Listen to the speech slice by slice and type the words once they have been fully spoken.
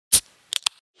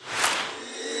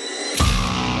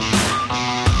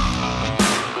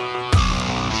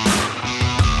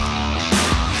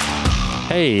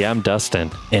Hey, I'm Dustin.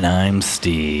 And I'm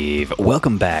Steve.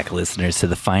 Welcome back, listeners, to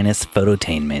the finest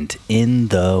phototainment in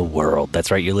the world.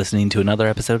 That's right, you're listening to another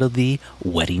episode of the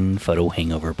Wedding Photo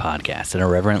Hangover podcast, an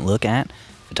irreverent look at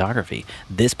photography.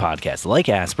 This podcast, like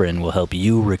aspirin, will help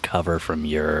you recover from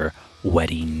your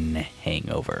wedding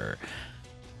hangover.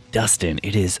 Dustin,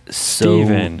 it is so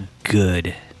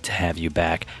good to have you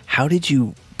back. How did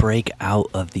you break out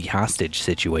of the hostage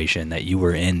situation that you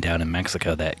were in down in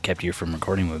Mexico that kept you from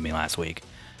recording with me last week?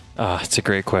 It's a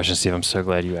great question, Steve. I'm so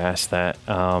glad you asked that.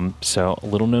 So, a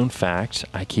little known fact,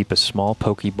 I keep a small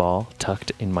Pokeball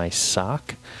tucked in my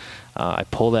sock. I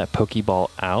pull that Pokeball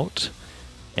out,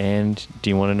 and do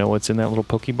you want to know what's in that little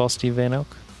Pokeball, Steve Van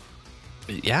Elk?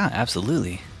 Yeah,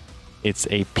 absolutely. It's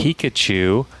a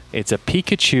Pikachu. It's a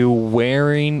Pikachu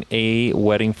wearing a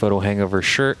Wedding Photo Hangover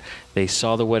shirt. They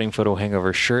saw the Wedding Photo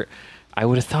Hangover shirt. I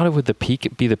would have thought it would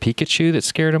be the Pikachu that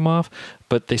scared him off,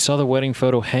 but they saw the Wedding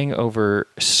Photo Hangover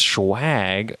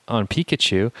swag on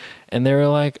Pikachu, and they were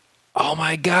like, oh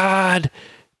my God,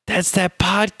 that's that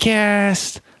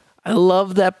podcast. I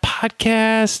love that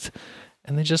podcast.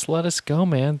 And they just let us go,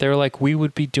 man. They were like, we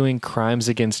would be doing crimes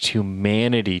against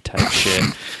humanity type shit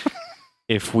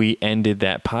if we ended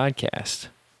that podcast.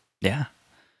 Yeah.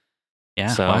 Yeah.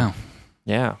 So, wow.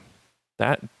 Yeah.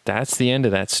 That's the end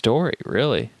of that story,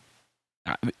 really.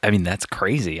 I mean, that's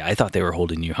crazy. I thought they were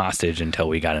holding you hostage until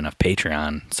we got enough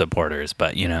Patreon supporters,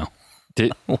 but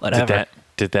whatever.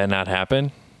 Did that not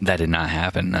happen? That did not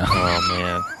happen, no.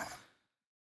 Oh,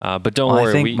 man. But don't worry.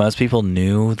 I think most people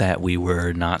knew that we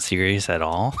were not serious at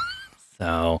all.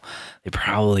 So they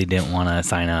probably didn't want to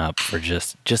sign up for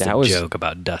just a joke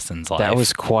about Dustin's life. That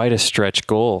was quite a stretch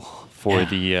goal for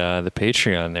the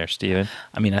Patreon there, Steven.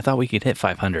 I mean, I thought we could hit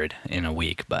 500 in a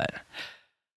week, but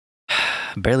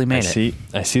barely made it.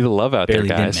 I see the love out there, guys.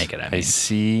 Barely didn't make it, I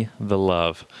see the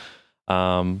love.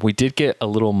 We did get a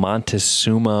little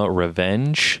Montezuma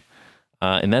Revenge,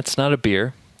 and that's not a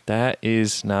beer. That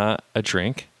is not a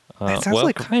drink. That sounds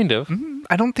like kind of.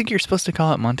 I don't think you're supposed to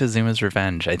call it Montezuma's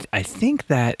Revenge. I think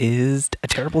that is a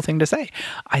terrible thing to say.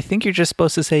 I think you're just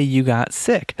supposed to say you got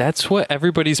sick. That's what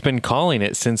everybody's been calling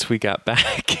it since we got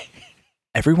back.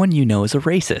 Everyone you know is a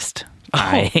racist. Oh.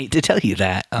 I hate to tell you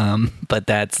that, but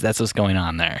that's what's going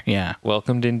on there. Yeah.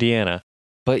 Welcome to Indiana.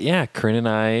 But yeah, Corinne and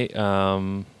I,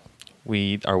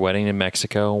 our wedding in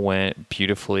Mexico went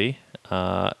beautifully.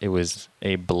 It was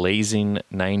a blazing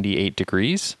 98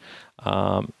 degrees.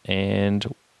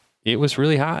 And it was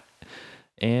really hot,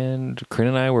 and Corinne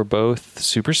and I were both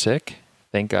super sick.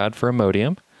 Thank God for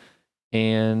Imodium.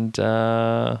 And,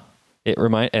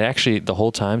 actually the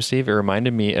whole time, Steve, it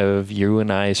reminded me of you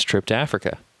and I's trip to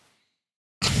Africa.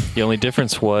 The only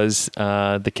difference was,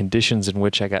 the conditions in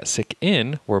which I got sick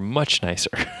were much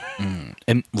nicer.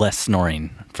 And less snoring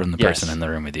from the person in the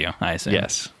room with you, I assume.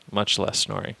 Yes. Much less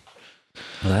snoring.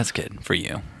 Well, that's good for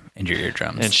you and your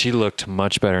eardrums. And she looked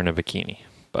much better in a bikini.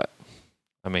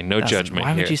 I mean, no judgment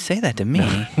here. Why would you say that to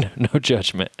me? No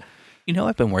judgment. You know,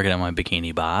 I've been working on my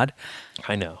bikini bod.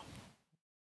 I know.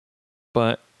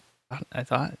 But I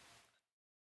thought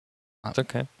it's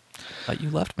okay. Thought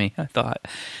you loved me. I thought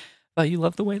you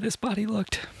loved the way this body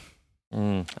looked.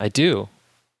 I do.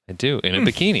 In a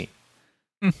bikini.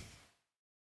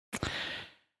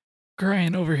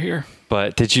 Crying over here.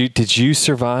 But did you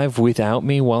survive without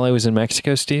me while I was in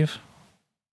Mexico, Steve?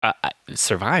 I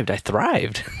survived. I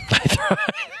thrived.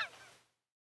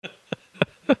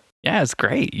 Yeah, it's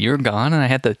great. You're gone, and I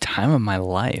had the time of my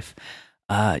life.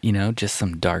 Just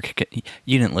some dark.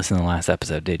 You didn't listen to the last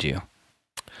episode, did you?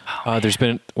 There's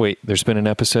been an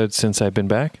episode since I've been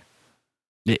back.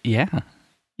 Yeah,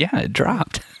 it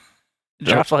dropped. It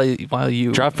dropped while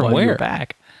you dropped from while where? You were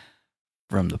back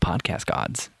from the podcast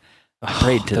gods. I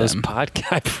prayed to those them.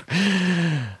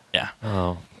 Yeah.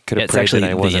 Oh. Could have prayed that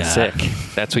I wasn't sick.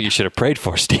 That's what you should have prayed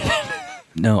for, Stephen.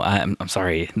 No, I'm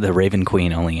sorry. The Raven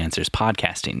Queen only answers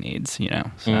podcasting needs,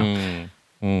 So,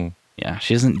 yeah,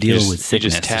 she doesn't deal with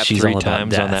sickness. You just tap She's 3 all about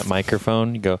times death. on that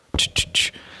microphone. You go,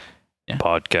 yeah.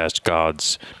 Podcast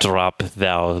gods, drop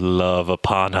thou love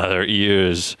upon our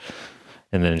ears,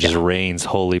 and then it just rains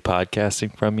holy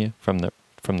podcasting from you from the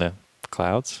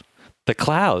clouds. The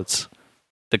clouds.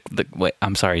 Wait,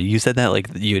 I'm sorry. You said that like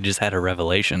you just had a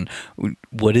revelation.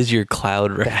 What is your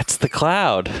cloud? That's the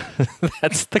cloud.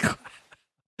 That's the cloud.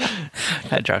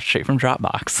 That dropped straight from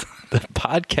Dropbox. The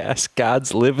podcast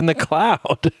gods live in the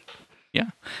cloud.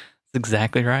 Yeah, that's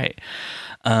exactly right.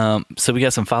 So we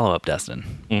got some follow-up,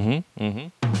 Dustin.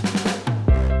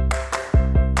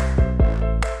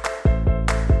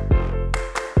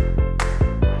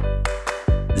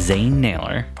 Zane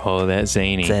Naylor. Oh, that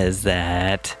Zany. Says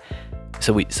that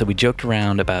So we joked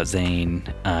around about Zane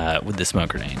with the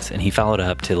smoke grenades, and he followed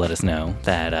up to let us know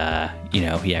that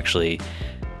he actually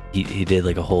he did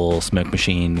like a whole smoke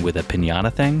machine with a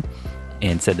piñata thing,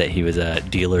 and said that he was a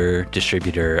dealer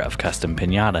distributor of custom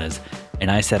piñatas. And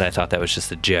I said I thought that was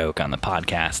just a joke on the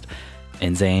podcast.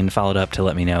 And Zane followed up to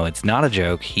let me know it's not a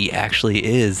joke. He actually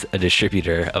is a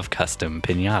distributor of custom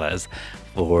piñatas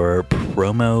for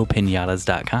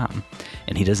promopinatas.com.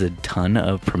 And he does a ton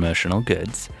of promotional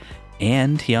goods.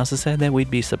 And he also said that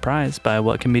we'd be surprised by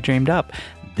what can be dreamed up.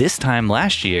 This time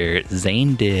last year,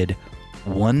 Zane did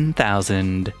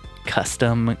 1,000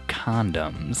 custom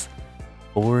condoms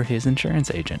for his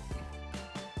insurance agent.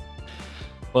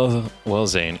 Well,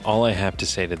 Zane, all I have to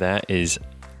say to that is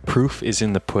proof is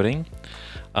in the pudding.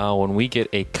 When we get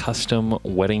a custom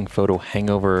wedding photo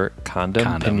hangover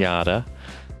condom. Piñata,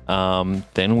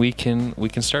 then we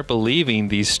can start believing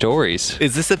these stories.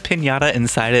 Is this a piñata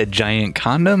inside a giant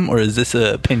condom, or is this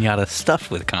a piñata stuffed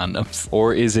with condoms?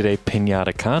 Or is it a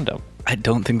piñata condom? I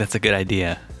don't think that's a good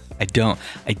idea. I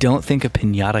don't think a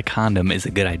piñata condom is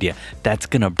a good idea. That's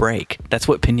gonna break. That's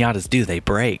what piñatas do. They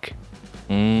break.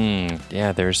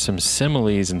 Yeah, there's some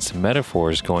similes and some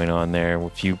metaphors going on there.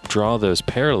 If you draw those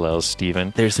parallels,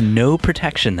 Stephen. There's no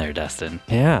protection there, Dustin.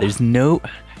 Yeah. There's no...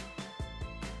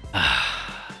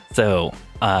 So,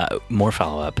 more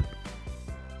follow-up.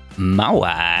 My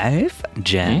wife,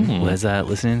 Jen, was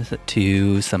listening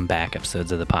to some back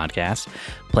episodes of the podcast,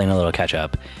 playing a little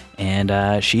catch-up, and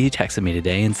she texted me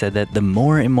today and said that the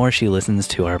more and more she listens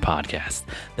to our podcast,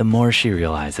 the more she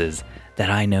realizes that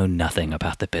I know nothing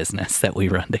about the business that we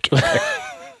run together.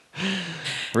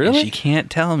 Really? And she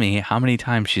can't tell me how many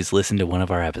times she's listened to one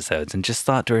of our episodes and just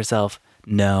thought to herself,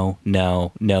 no. Yeah.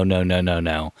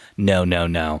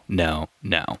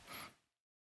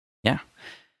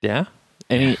 Yeah?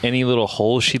 Any little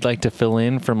holes she'd like to fill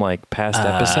in from like past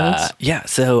episodes? Yeah.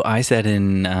 So I said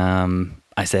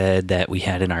that we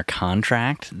had in our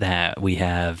contract that we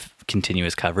have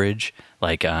continuous coverage.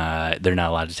 Like they're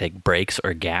not allowed to take breaks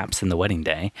or gaps in the wedding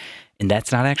day. And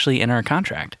that's not actually in our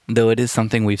contract, though it is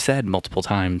something we've said multiple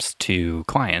times to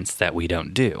clients that we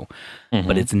don't do. Mm-hmm.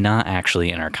 But it's not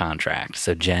actually in our contract.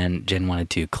 So Jen wanted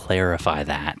to clarify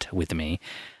that with me.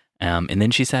 And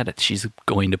then she said that she's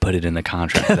going to put it in the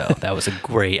contract, though. That was a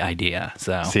great idea.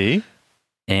 So see?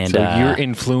 And so you're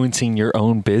influencing your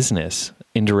own business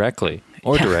indirectly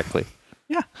or directly.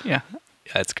 Yeah.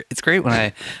 It's great when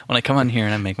I come on here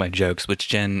and I make my jokes, which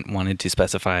Jen wanted to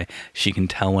specify. She can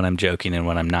tell when I'm joking and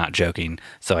when I'm not joking.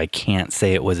 So I can't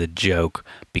say it was a joke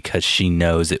because she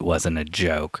knows it wasn't a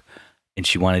joke. And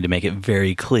she wanted to make it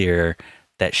very clear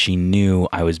that she knew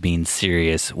I was being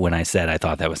serious when I said I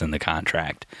thought that was in the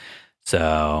contract.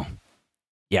 So,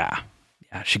 yeah.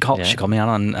 She called me out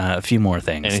on a few more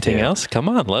things. Anything else? Come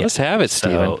on, let us have it,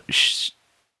 Stephen. So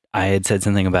I had said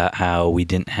something about how we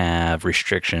didn't have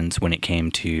restrictions when it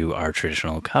came to our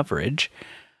traditional coverage,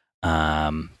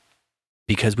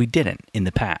 because we didn't in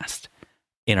the past.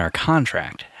 In our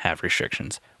contract, have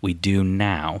restrictions. We do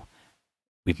now.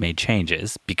 We've made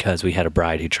changes because we had a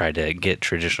bride who tried to get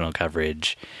traditional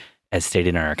coverage, as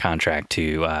stated in our contract,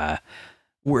 to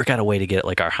work out a way to get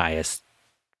like our highest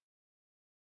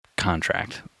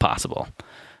contract possible.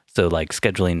 So like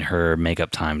scheduling her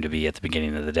makeup time to be at the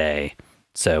beginning of the day.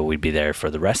 So we'd be there for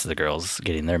the rest of the girls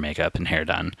getting their makeup and hair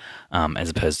done, as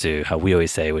opposed to how we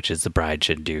always say, which is the bride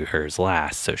should do hers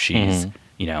last. So she's,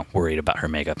 worried about her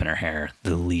makeup and her hair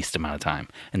the least amount of time.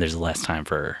 And there's less time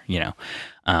for her,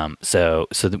 so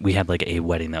that we had like a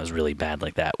wedding that was really bad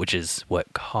like that, which is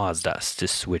what caused us to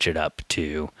switch it up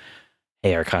to,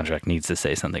 hey, our contract needs to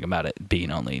say something about it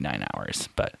being only 9 hours.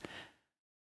 But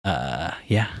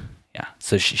yeah.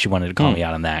 So she wanted to call me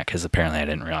out on that because apparently I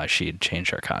didn't realize she had changed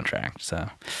her contract. So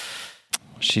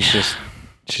she's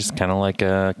kind of like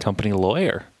a company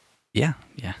lawyer. Yeah.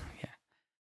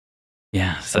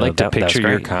 So I'd like to picture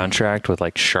your contract with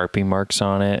like Sharpie marks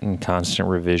on it and constant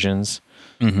revisions.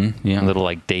 Mm-hmm, yeah. And little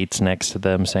like dates next to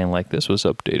them saying like this was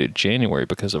updated January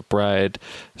because of bride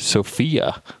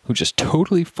Sophia, who just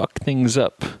totally fucked things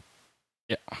up.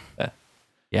 Yeah.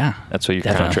 Yeah. That's what your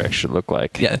contract should look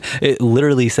like. Yeah. It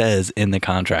literally says in the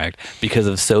contract, because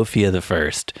of Sophia the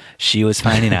First, she was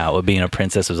finding out what being a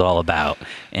princess was all about.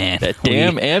 And that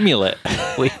damn amulet.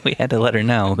 We had to let her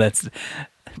know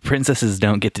princesses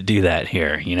don't get to do that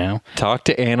here, Talk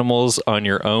to animals on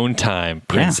your own time,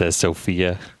 Princess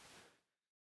Sophia.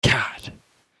 God.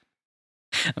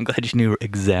 I'm glad you knew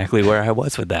exactly where I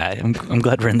was with that. I'm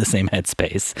glad we're in the same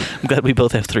headspace. I'm glad we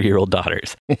both have 3-year-old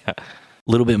daughters. Yeah. A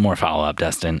little bit more follow-up,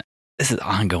 Dustin. This is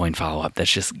ongoing follow-up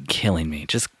that's just killing me,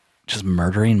 just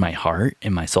murdering my heart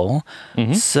and my soul.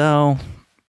 Mm-hmm. So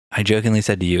I jokingly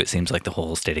said to you, it seems like the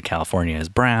whole state of California is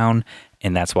brown,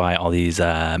 and that's why all these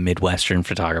Midwestern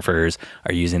photographers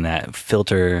are using that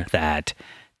filter that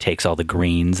takes all the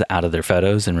greens out of their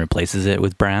photos and replaces it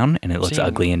with brown, and it looks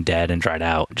ugly and dead and dried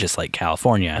out, just like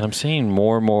California. And I'm seeing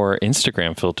more and more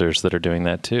Instagram filters that are doing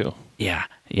that too. Yeah,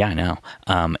 I know.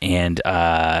 And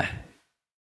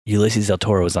Ulysses Del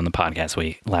Toro was on the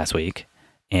podcast last week,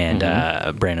 and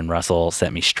Brandon Russell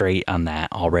set me straight on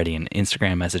that already in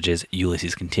Instagram messages.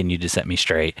 Ulysses continued to set me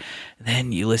straight.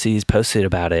 Then Ulysses posted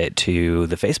about it to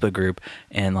the Facebook group,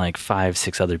 and like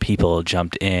 5-6 other people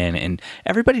jumped in, and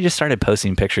everybody just started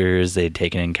posting pictures they'd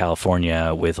taken in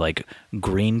California with like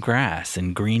green grass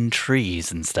and green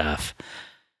trees and stuff.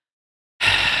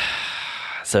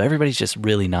 So everybody's just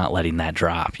really not letting that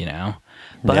drop, you know?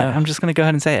 But Yeah. I'm just going to go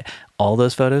ahead and say it. All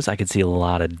those photos, I could see a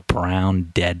lot of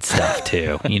brown, dead stuff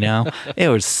too, you know? It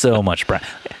was so much brown.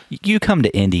 You come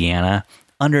to Indiana,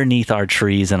 underneath our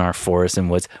trees and our forests and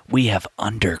woods, we have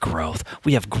undergrowth.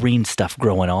 We have green stuff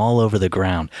growing all over the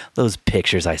ground. Those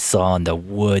pictures I saw in the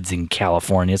woods in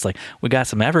California, it's like we got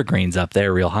some evergreens up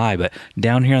there real high, but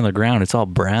down here on the ground, it's all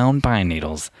brown pine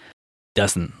needles.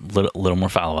 Dustin, little more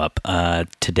follow-up.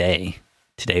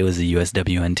 Today was the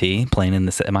USWNT playing in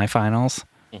the semifinals.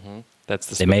 That's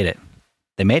the They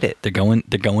made it. They're going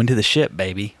to the ship,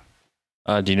 baby.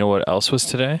 Do you know what else was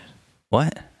today?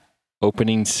 What?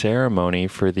 Opening ceremony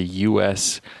for the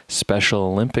U.S. Special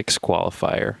Olympics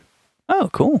qualifier. Oh,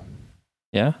 cool.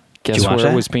 Yeah. Did Guess you watch where it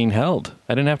that? was being held?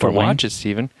 I didn't have to Fort Wayne? watch it,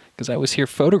 Stephen, because I was here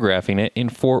photographing it in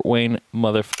Fort Wayne,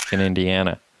 motherfucking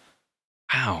Indiana.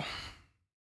 Wow.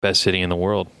 Best city in the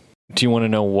world. Do you want to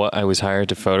know what I was hired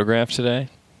to photograph today?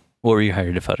 What were you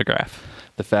hired to photograph?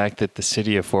 The fact that the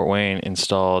city of Fort Wayne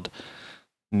installed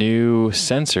new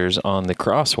sensors on the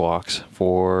crosswalks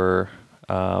for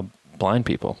blind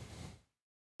people.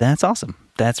 That's awesome.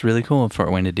 That's really cool of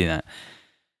Fort Wayne to do that.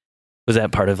 Was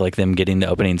that part of like them getting the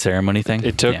opening ceremony thing?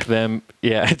 It took them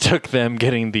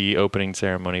getting the opening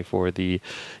ceremony for the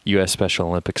U.S. Special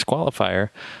Olympics qualifier.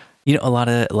 You know, a lot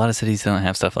of cities don't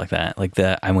have stuff like that. Like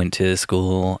I went to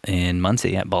school in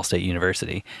Muncie at Ball State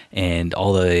University, and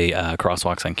all the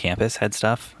crosswalks on campus had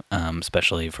stuff,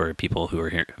 especially for people who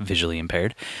are visually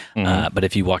impaired. But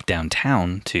if you walk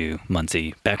downtown to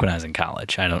Muncie, back when I was in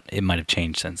college, it might have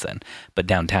changed since then, but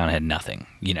downtown had nothing,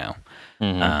 you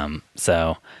know.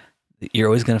 So you're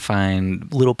always going to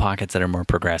find little pockets that are more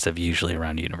progressive, usually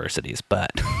around universities,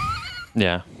 but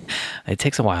Yeah. it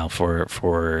takes a while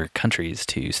for countries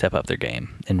to step up their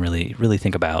game and really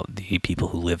think about the people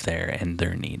who live there and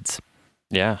their needs.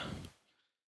 Yeah.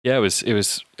 Yeah,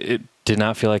 it did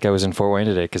not feel like I was in Fort Wayne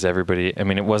today because everybody, I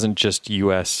mean, it wasn't just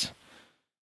U.S.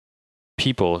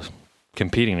 people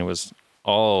competing. It was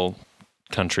all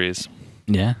countries.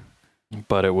 Yeah.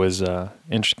 But it was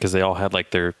interesting because they all had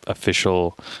like their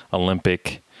official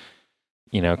Olympic,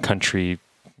 country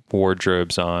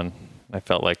wardrobes on. I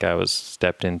felt like I was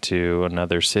stepped into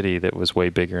another city that was way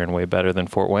bigger and way better than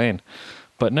Fort Wayne.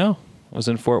 But no, I was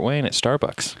in Fort Wayne at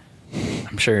Starbucks.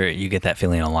 I'm sure you get that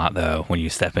feeling a lot, though, when you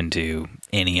step into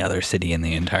any other city in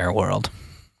the entire world.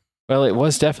 Well, it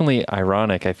was definitely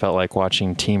ironic. I felt like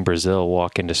watching Team Brazil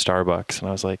walk into Starbucks. And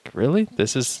I was like, really?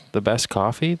 This is the best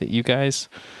coffee that you guys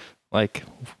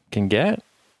can get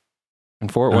in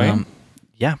Fort Wayne?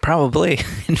 Yeah, probably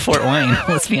in Fort Wayne.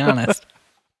 Let's be honest.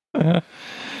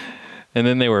 And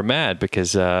then they were mad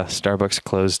because Starbucks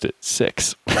closed at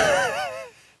 6.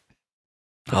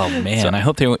 Oh, man. I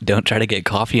hope they don't try to get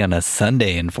coffee on a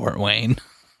Sunday in Fort Wayne.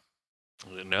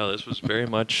 No, this was very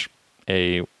much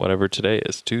a whatever today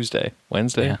is. Tuesday.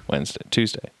 Wednesday? Yeah. Wednesday.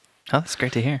 Tuesday. Oh, that's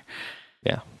great to hear.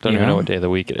 Yeah. Don't even know what day of the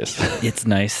week it is. It's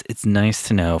nice. It's nice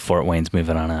to know Fort Wayne's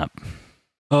moving on up.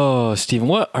 Oh, Stephen,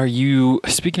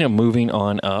 speaking of moving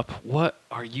on up, what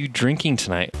are you drinking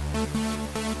tonight?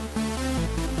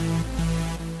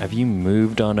 Have you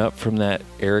moved on up from that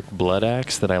Eric Blood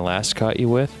Axe that I last caught you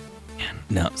with?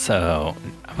 No, so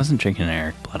I wasn't drinking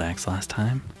Eric Blood Axe last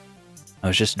time. I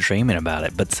was just dreaming about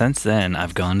it. But since then,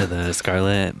 I've gone to the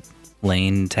Scarlet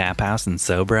Lane Tap House in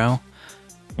Sobro,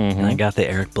 and I got the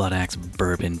Eric Blood Axe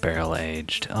Bourbon Barrel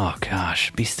Aged. Oh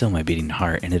gosh, be still my beating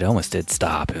heart, and it almost did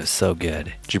stop. It was so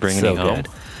good. Did you bring any home?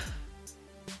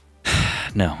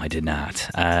 No, I did not.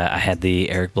 I had the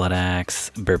Eric Blood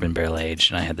Axe Bourbon Barrel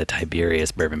Aged, and I had the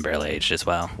Tiberius Bourbon Barrel Aged as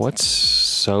well. What's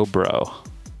Sobro?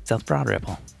 South Broad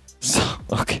Ripple.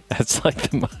 Okay, that's like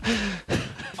the...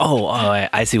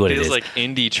 I see what it is. It's like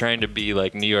Indy trying to be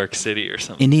like New York City or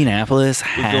something. Indianapolis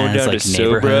has going down like to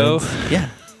neighborhoods. Sobro? Yeah.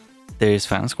 There's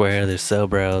Fountain Square, there's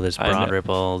Sobro, there's I know. Broad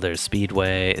Ripple, there's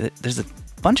Speedway. There's a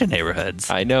bunch of neighborhoods.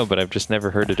 I know, but I've just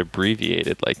never heard it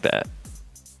abbreviated like that.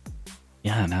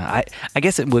 Yeah, no, I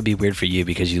guess it would be weird for you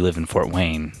because you live in Fort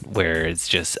Wayne, where it's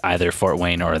just either Fort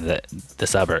Wayne or the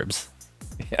suburbs.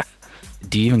 Yeah.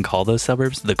 Do you even call those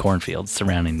suburbs the cornfields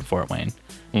surrounding Fort Wayne?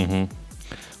 We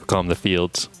call them the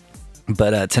fields.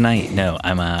 But tonight, no,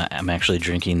 I'm actually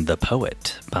drinking The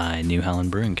Poet by New Holland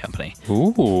Brewing Company,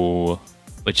 Ooh.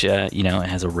 which it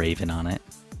has a raven on it.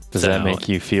 Does that make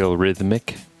you feel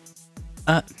rhythmic?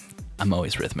 I'm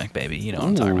always rhythmic, baby. You know what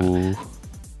I'm talking about.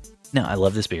 No, I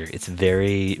love this beer. It's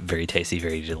very, very tasty,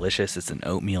 very delicious. It's an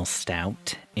oatmeal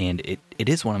stout, and it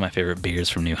is one of my favorite beers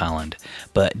from New Holland.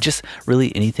 But just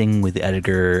really anything with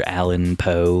Edgar Allan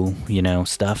Poe,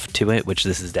 stuff to it, which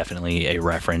this is definitely a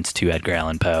reference to Edgar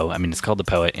Allan Poe. I mean, it's called The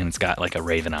Poet, and it's got like a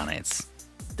raven on it. It's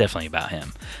definitely about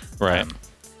him. Right.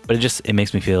 But it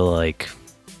makes me feel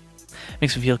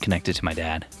connected to my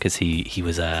dad because he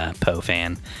was a Poe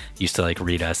fan. He used to like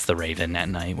read us The Raven at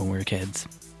night when we were kids.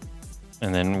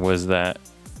 And then was that,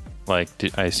 I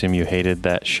assume you hated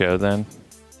that show then?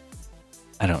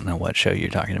 I don't know what show you're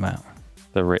talking about.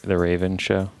 The Raven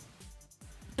show?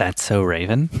 That's So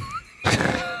Raven?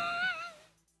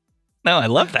 No, I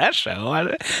love that show.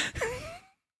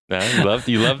 No,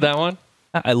 you loved that one?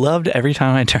 I loved every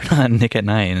time I turn on Nick at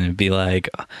Night and it'd be like,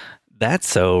 that's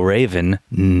So Raven,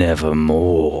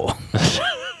 nevermore.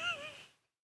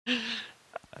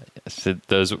 So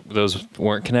those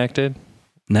weren't connected?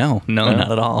 No,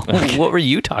 not at all. Okay. What were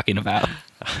you talking about?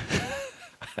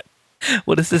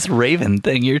 What is this Raven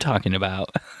thing you're talking about?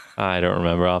 I don't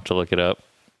remember. I'll have to look it up.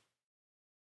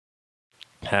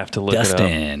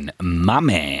 Dustin, my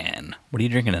man. What are you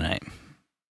drinking tonight?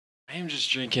 I am just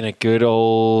drinking a good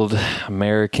old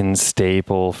American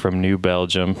staple from New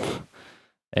Belgium.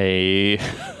 A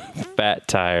Fat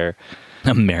Tire.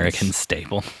 American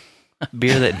staple. A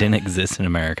beer that didn't exist in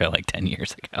America like 10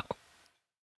 years ago.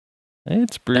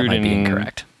 It's brewed That might be in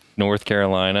incorrect. North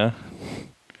Carolina.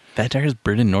 Fat Tire is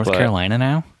brewed in North Carolina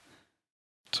now?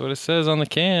 That's what it says on the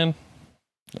can.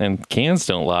 And cans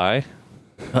don't lie.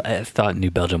 Well, I thought New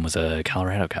Belgium was a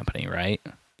Colorado company, right?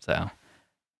 So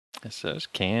it says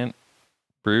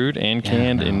brewed and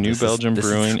canned in New Belgium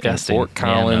Brewing in disgusting. Fort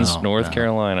Collins, North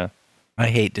Carolina. I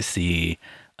hate to see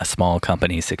a small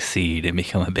company succeed and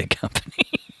become a big company.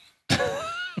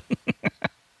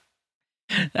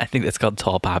 I think that's called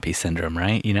tall poppy syndrome,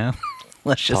 right?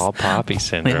 Let's just tall poppy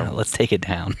syndrome. Yeah, let's take it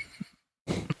down.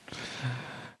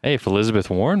 Hey, if Elizabeth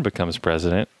Warren becomes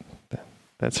president,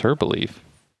 that's her belief.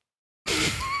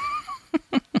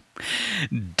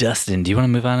 Dustin, do you want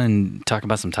to move on and talk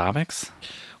about some topics?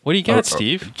 What do you got,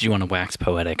 Steve? Or do you want to wax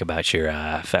poetic about your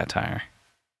Fat Tire?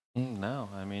 No,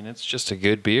 I mean, it's just a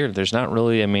good beer. There's not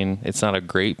really, it's not a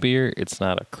great beer. It's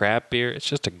not a crap beer. It's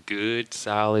just a good,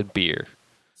 solid beer.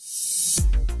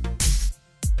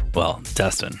 Well,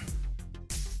 Dustin,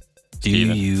 do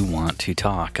you want to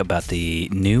talk about the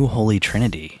new holy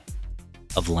trinity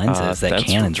of lenses that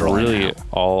Canon's rolling out? That's really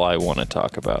all I want to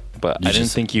talk about. But I didn't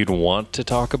think you'd want to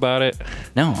talk about it.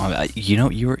 No,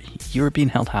 you were being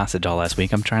held hostage all last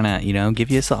week. I'm trying to, give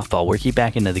you a softball, work you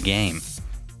back into the game.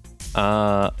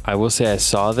 I will say I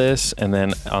saw this, and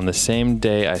then on the same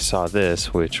day I saw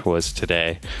this, which was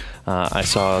today, I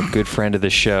saw a good friend of the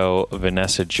show,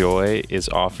 Vanessa Joy, is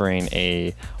offering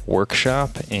a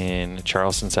workshop in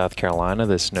Charleston, South Carolina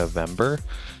this November,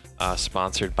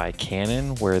 sponsored by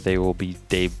Canon, where they will be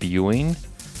debuting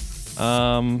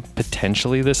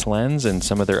potentially this lens and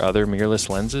some of their other mirrorless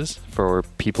lenses for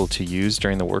people to use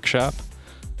during the workshop.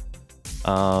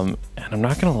 And I'm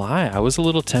not going to lie, I was a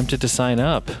little tempted to sign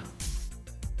up.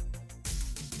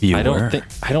 I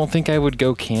don't think I would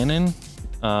go Canon.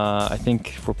 I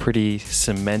think we're pretty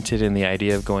cemented in the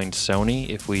idea of going Sony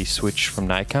if we switch from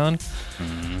Nikon.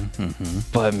 Mm-hmm.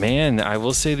 But man, I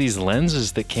will say these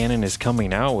lenses that Canon is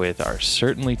coming out with are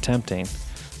certainly tempting.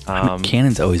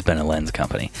 Canon's always been a lens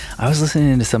company. I was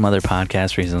listening to some other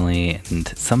podcast recently, and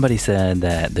somebody said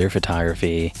that their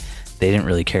photography, they didn't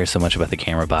really care so much about the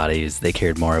camera bodies. They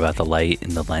cared more about the light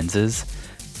and the lenses.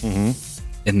 Mm-hmm.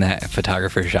 And that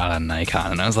photographer shot on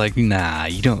Nikon, and I was like, nah,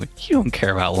 you don't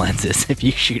care about lenses if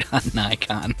you shoot on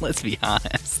Nikon. Let's be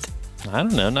honest. I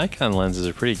don't know. Nikon lenses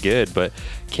are pretty good, but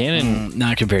Canon...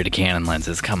 not compared to Canon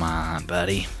lenses. Come on,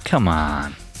 buddy. Come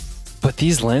on. But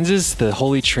these lenses, the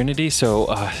Holy Trinity, so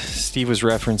Steve was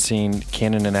referencing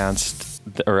Canon announced,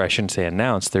 or I shouldn't say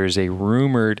announced, there's a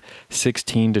rumored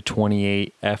 16 to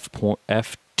 28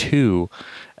 f2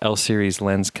 L-series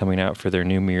lens coming out for their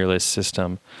new mirrorless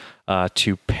system.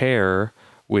 To pair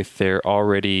with their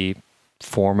already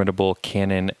formidable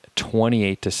Canon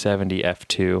 28 to 70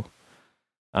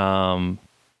 f2,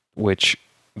 which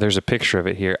there's a picture of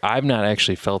it here. I've not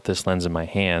actually felt this lens in my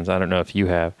hands. I don't know if you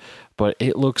have, but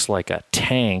it looks like a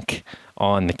tank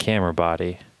on the camera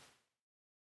body.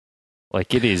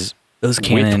 Like it is. Those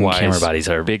Canon width-wise camera bodies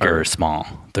are bigger. are small.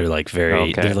 They're like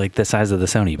they're like the size of the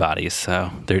Sony bodies. So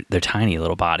they're tiny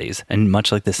little bodies. And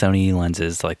much like the Sony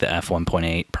lenses, like the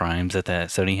f1.8 primes that the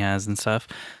Sony has and stuff,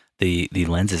 the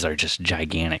lenses are just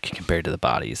gigantic compared to the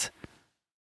bodies.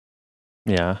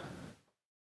 Yeah.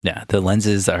 Yeah, the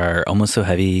lenses are almost so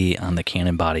heavy on the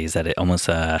Canon bodies that it almost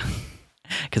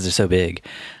because they're so big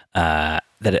that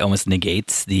it almost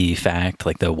negates the fact,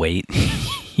 like the weight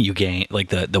you gain, like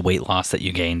the weight loss that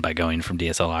you gain by going from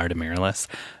DSLR to mirrorless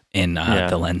in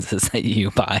the lenses that you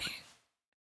buy.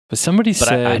 But somebody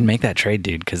said I'd make that trade,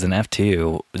 dude, because an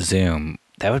f2 zoom,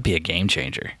 that would be a game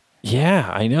changer.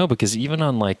 Yeah, I know, because even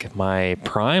on like my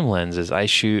prime lenses, I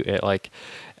shoot at like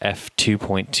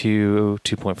f2.2,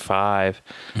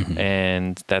 2.5,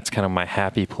 and that's kind of my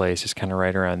happy place. It's kind of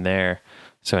right around there.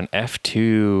 So an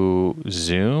f2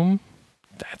 zoom,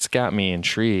 that's got me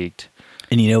intrigued.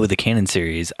 And you know, with the Canon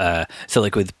series, so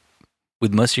like with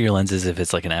most of your lenses, if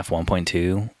it's like an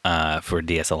f1.2 for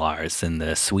DSLRs, then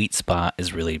the sweet spot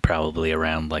is really probably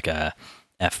around like a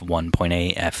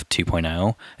f1.8,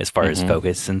 f2.0 as far as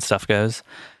focus and stuff goes,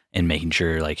 and making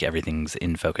sure like everything's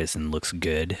in focus and looks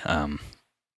good.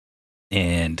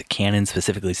 And Canon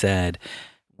specifically said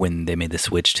when they made the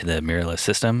switch to the mirrorless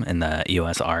system and the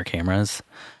EOS R cameras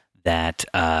that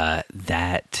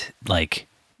that like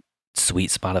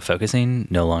sweet spot of focusing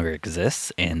no longer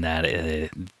exists, and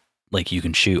that like you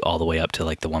can shoot all the way up to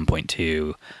like the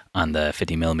 1.2 on the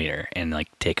 50 millimeter and like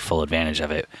take full advantage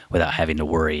of it without having to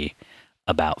worry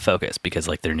about focus, because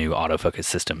like their new autofocus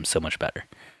system is so much better.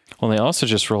 Well, they also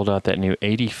just rolled out that new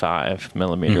 85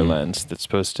 millimeter lens that's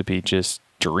supposed to be just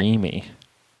dreamy.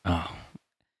 Oh,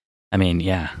 I mean,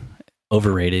 yeah,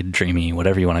 overrated, dreamy,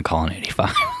 whatever you want to call an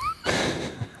 85.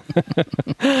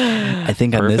 I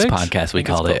think on this podcast we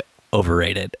called it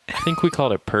overrated. I think we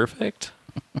called it perfect.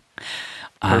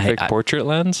 Perfect portrait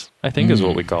lens, I think is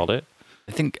what we called it.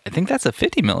 I think that's a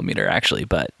 50 millimeter actually,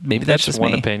 but maybe that's just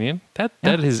one me. opinion. That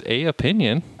is a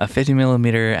opinion. A 50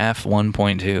 millimeter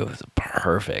f1.2 is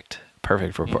perfect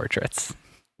for portraits.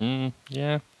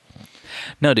 Yeah.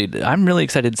 No, dude, I'm really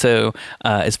excited. So,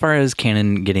 as far as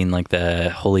Canon getting like the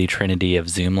holy trinity of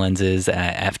zoom lenses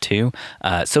at f2,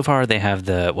 so far they have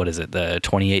the, what is it, the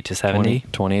 28 to 70?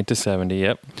 28 to 70,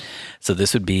 yep. So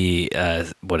this would be,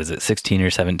 what is it, 16 or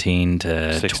 17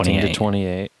 to 16 28? to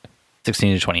 28.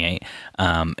 16 to 28.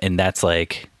 And that's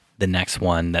like the next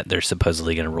one that they're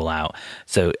supposedly going to roll out.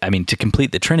 So, I mean, to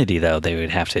complete the trinity, though, they would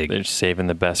have to... They're saving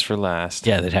the best for last.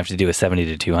 Yeah, they'd have to do a 70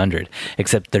 to 200,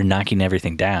 except they're knocking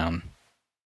everything down.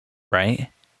 Right?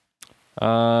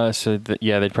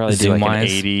 They'd probably do like an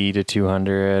 80 to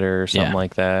 200 or something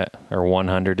like that, or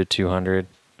 100 to 200.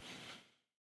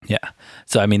 Yeah.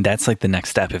 So I mean, that's like the next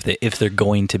step if they're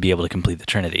going to be able to complete the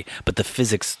trinity, but the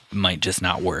physics might just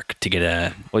not work to get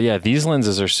a... Well, yeah, these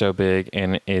lenses are so big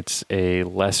and it's a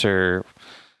lesser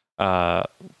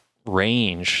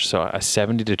range. So a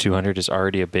 70 to 200 is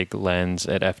already a big lens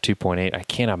at f2.8. I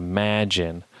can't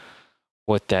imagine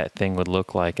what that thing would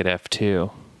look like at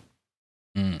f2.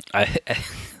 I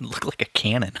look like a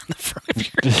Canon on the front of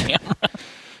your camera.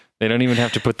 They don't even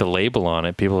have to put the label on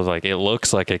it. People are like, it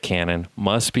looks like a Canon.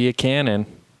 Must be a Canon.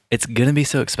 It's going to be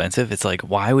so expensive. It's like,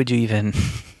 why would you even...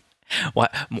 Why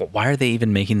are they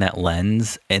even making that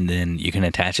lens and then you can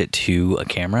attach it to a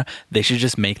camera? They should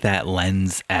just make that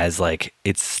lens as like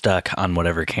it's stuck on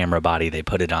whatever camera body they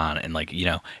put it on, and like, you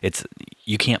know,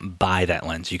 you can't buy that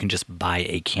lens. You can just buy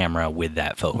a camera with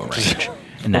that focal range,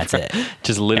 and that's it.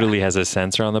 Just literally has a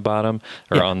sensor on the bottom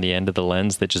or on the end of the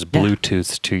lens that just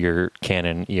Bluetooths to your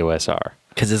Canon EOS R.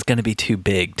 Because it's going to be too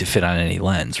big to fit on any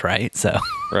lens, right? So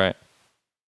right.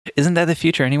 Isn't that the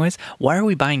future anyways? Why are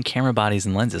we buying camera bodies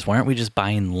and lenses? Why aren't we just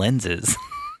buying lenses?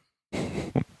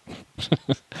 And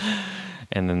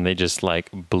then they just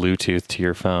like Bluetooth to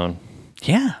your phone.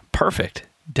 Yeah, perfect.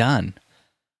 Done.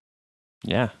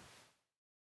 Yeah.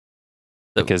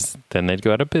 Because then they'd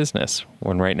go out of business.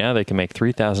 When right now they can make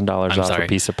 $3,000 off a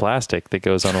piece of plastic that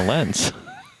goes on a lens.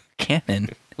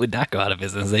 Canon would not go out of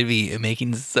business. They'd be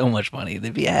making so much money.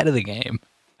 They'd be ahead of the game.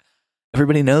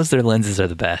 Everybody knows their lenses are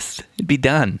the best. It'd be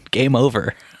done. Game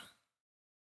over.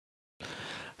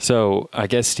 So I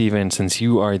guess, Steven, since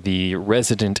you are the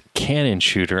resident Canon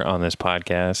shooter on this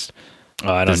podcast.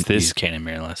 Oh, I don't use Canon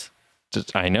mirrorless.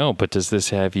 I know, but does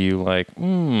this have you like,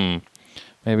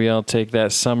 maybe I'll take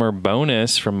that summer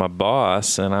bonus from my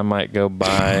boss and I might go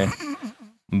buy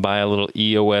a little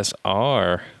EOS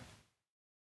R.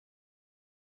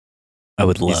 I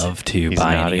would love to He's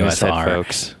buy an nodding his head, EOS R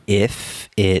folks. if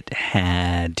it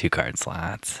had 2 card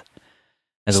slots.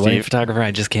 As a Steve- wedding photographer,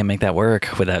 I just can't make that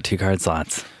work without 2 card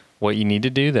slots. What you need to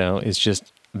do though is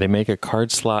just they make a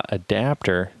card slot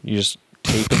adapter. You just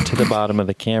tape it to the bottom of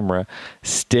the camera,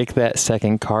 stick that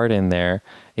second card in there.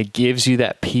 It gives you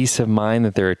that peace of mind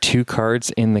that there are 2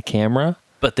 cards in the camera.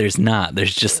 But there's not.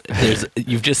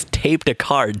 You've just taped a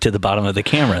card to the bottom of the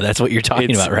camera. That's what you're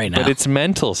talking about right now. But it's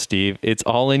mental, Steve. It's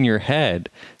all in your head.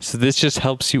 So this just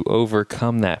helps you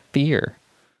overcome that fear.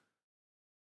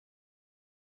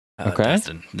 Okay.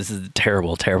 Dustin, this is a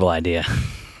terrible, terrible idea.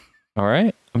 All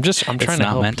right. I'm trying to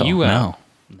help you out.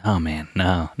 No, man.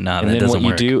 No, And that then doesn't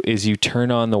what work. you do is you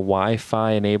turn on the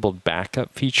Wi-Fi enabled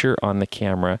backup feature on the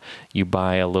camera. You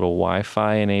buy a little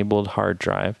Wi-Fi enabled hard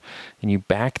drive and you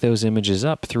back those images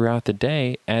up throughout the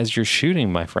day as you're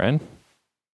shooting, my friend.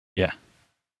 Yeah.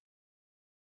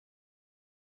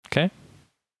 Okay.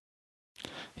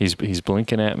 He's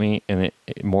blinking at me and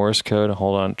Morse code.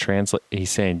 Hold on, translate. He's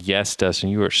saying, yes, Dustin,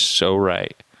 you are so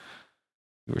right.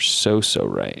 You are so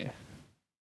right.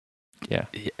 Yeah.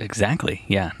 Exactly.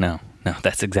 Yeah. No,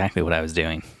 that's exactly what I was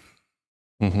doing.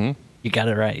 Mm-hmm. You got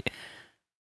it right.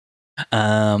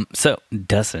 So,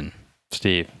 Dustin,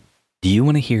 Steve, do you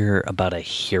want to hear about a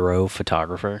hero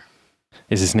photographer?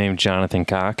 is his name Jonathan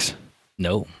Cox?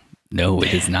 No,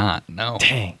 it is not. No,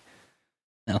 Dang.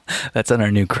 no, that's on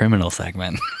our new criminal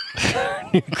segment.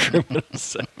 Criminal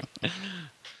segment.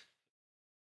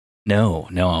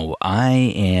 No, I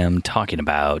am talking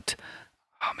about.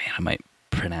 Oh man, I might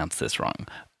pronounce this wrong.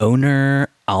 Owner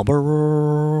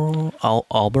Albarak.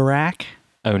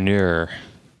 Onur.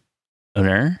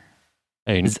 Owner.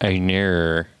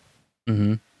 Onur.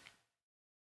 Mm-hmm.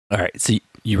 All right, so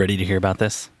you ready to hear about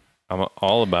this? I'm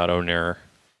all about Onur.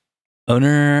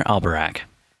 Owner Albarak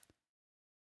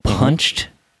punched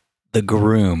the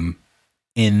groom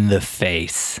in the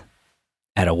face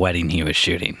at a wedding he was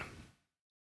shooting.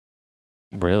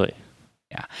 Really?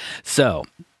 So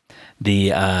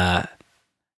he's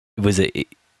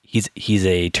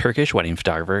a Turkish wedding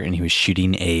photographer and he was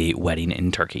shooting a wedding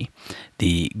in Turkey.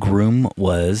 The groom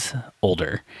was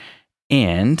older,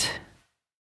 and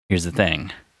here's the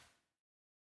thing.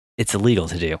 It's illegal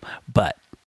to do, but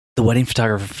the wedding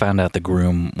photographer found out the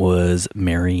groom was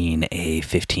marrying a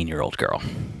 15-year-old girl.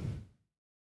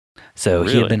 So he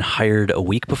Really? had been hired a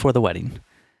week before the wedding,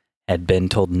 had been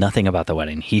told nothing about the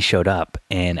wedding. He showed up,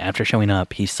 and after showing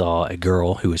up, he saw a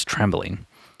girl who was trembling.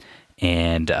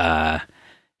 And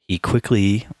he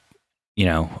quickly,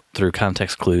 through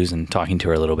context clues and talking to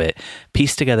her a little bit,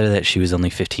 pieced together that she was only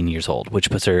 15 years old,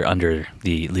 which puts her under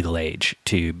the legal age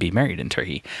to be married in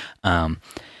Turkey.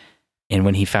 And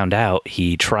when he found out,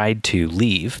 he tried to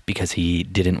leave because he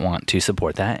didn't want to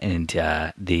support that. And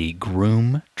the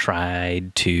groom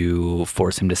tried to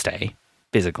force him to stay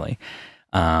physically,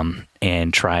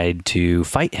 and tried to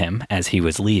fight him as he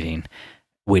was leaving,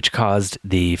 which caused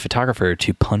the photographer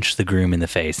to punch the groom in the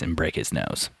face and break his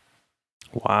nose.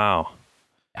 Wow.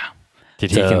 Yeah.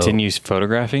 Did he continue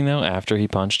photographing though after he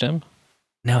punched him?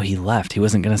 No, he left. He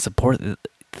wasn't going to support it.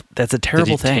 That's a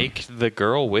terrible thing. Did he take the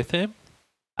girl with him?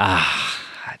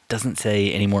 It doesn't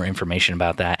say any more information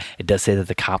about that. It does say that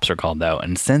the cops are called though,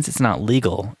 and since it's not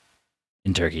legal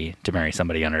in Turkey to marry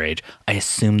somebody underage, I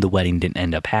assume the wedding didn't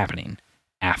end up happening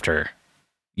after,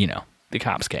 the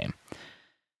cops came.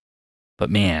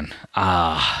 But man,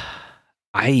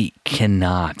 I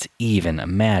cannot even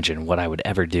imagine what I would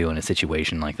ever do in a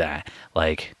situation like that.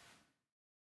 Like,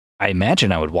 I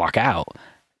imagine I would walk out.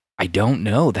 I don't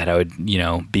know that I would,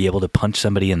 be able to punch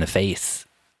somebody in the face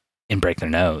and break their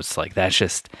nose. Like, that's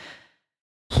just,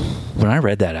 when I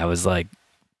read that, I was like,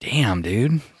 damn,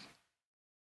 dude.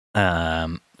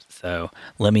 So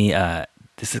let me,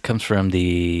 this comes from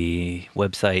the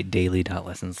website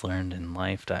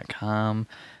daily.lessonslearnedinlife.com.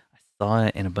 I saw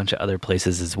it in a bunch of other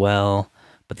places as well,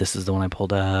 but this is the one I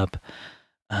pulled up.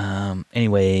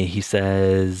 Anyway, he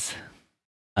says,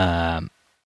 so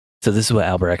this is what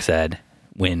Albarak said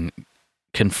when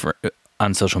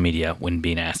on social media when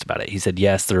being asked about it. He said,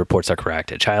 yes, the reports are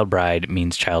correct. A child bride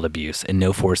means child abuse, and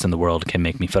no force in the world can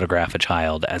make me photograph a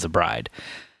child as a bride.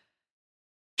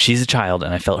 She's a child,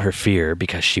 and I felt her fear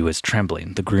because she was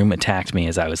trembling. The groom attacked me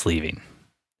as I was leaving.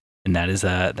 And that is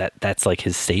that's like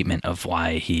his statement of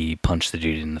why he punched the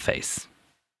dude in the face.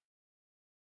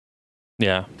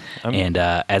 Yeah. And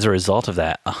as a result of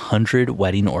that, 100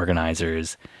 wedding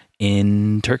organizers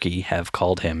in Turkey have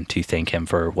called him to thank him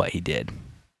for what he did.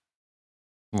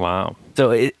 Wow. So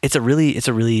it's a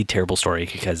really terrible story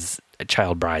because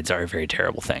child brides are a very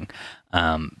terrible thing.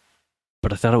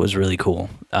 But I thought it was really cool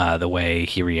the way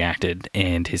he reacted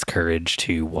and his courage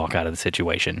to walk out of the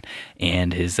situation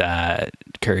and his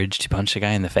courage to punch the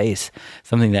guy in the face,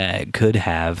 something that could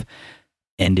have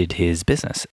ended his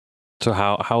business. So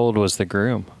how old was the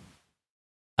groom?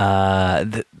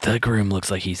 The groom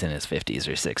looks like he's in his 50s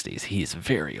or 60s. He's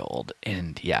very old,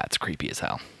 and yeah, it's creepy as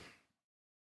hell.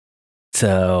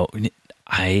 So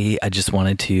I just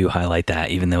wanted to highlight that,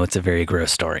 even though it's a very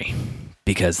gross story,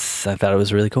 because I thought it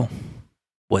was really cool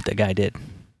what the guy did.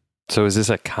 So is this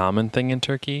a common thing in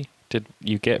Turkey? Did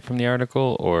you get from the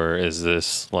article, or is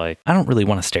this like... I don't really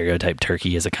want to stereotype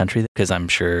Turkey as a country, because I'm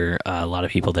sure a lot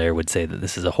of people there would say that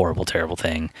this is a horrible, terrible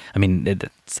thing. I mean,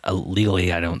 it's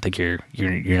legally, I don't think you're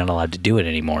not allowed to do it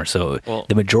anymore. So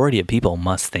the majority of people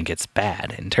must think it's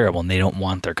bad and terrible, and they don't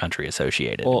want their country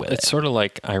associated with it. Well, it's sort of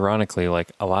like, ironically,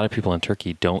 like a lot of people in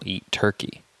Turkey don't eat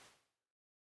turkey.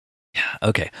 Yeah,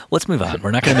 okay, let's move on.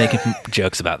 We're not going to make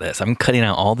jokes about this. I'm cutting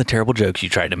out all the terrible jokes you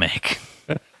tried to make.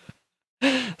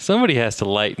 Somebody has to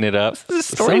lighten it up.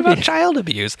 It's a story about child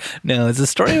abuse. No, it's a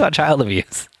story about child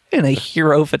abuse and a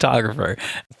hero photographer.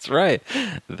 That's right.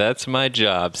 That's my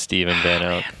job, Stephen Van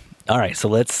Oak. All right, so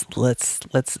let's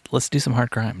do some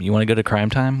hard crime. You want to go to Crime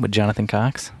Time with Jonathan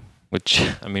Cox? Which,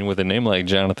 I mean, with a name like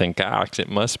Jonathan Cox, it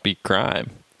must be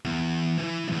crime.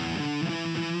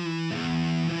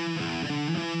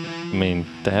 I mean,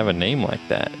 to have a name like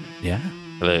that. Yeah.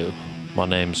 Hello, my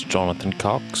name's Jonathan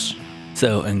Cox.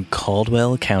 So in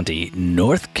Caldwell County,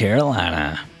 North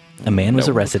Carolina, a man was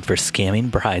arrested for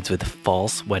scamming brides with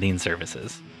false wedding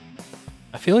services.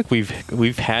 I feel like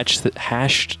we've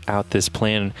hashed out this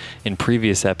plan in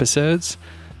previous episodes.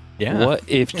 Yeah. What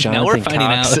if Jonathan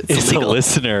Cox is a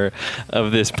listener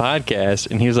of this podcast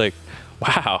and he was like,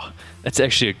 wow, that's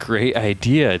actually a great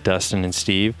idea, Dustin and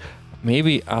Steve.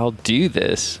 Maybe I'll do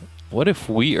this. What if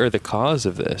we are the cause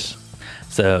of this?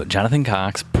 So Jonathan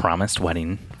Cox promised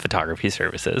wedding photography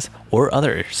services or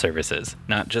other services,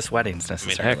 not just weddings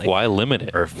necessarily. I mean, heck, why limit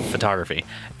it? Or photography.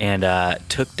 And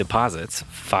took deposits,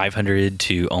 $500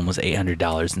 to almost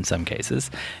 $800 in some cases,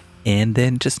 and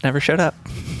then just never showed up.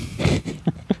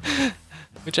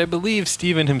 Which I believe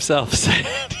Steven himself said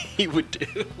he would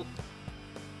do.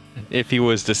 If he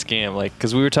was to scam, like,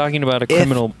 because we were talking about a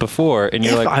criminal before, and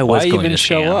you're like, why even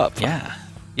show up?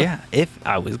 Yeah, if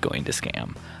I was going to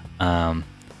scam.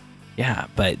 Yeah,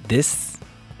 but this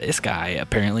guy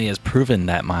apparently has proven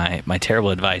that my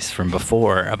terrible advice from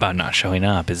before about not showing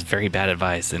up is very bad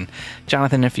advice. And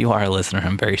Jonathan, if you are a listener,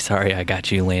 I'm very sorry I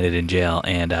got you landed in jail.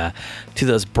 And to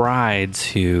those brides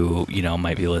who,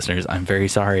 might be listeners, I'm very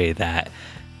sorry that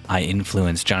I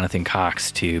influenced Jonathan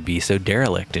Cox to be so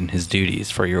derelict in his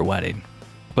duties for your wedding.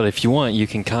 But if you want, you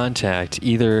can contact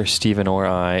either Stephen or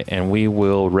I, and we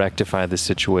will rectify the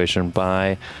situation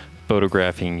by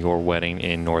photographing your wedding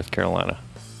in North Carolina.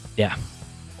 Yeah.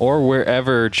 Or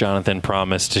wherever Jonathan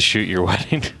promised to shoot your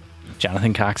wedding.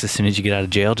 Jonathan Cox, as soon as you get out of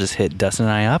jail, just hit Dustin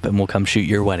and I up, and we'll come shoot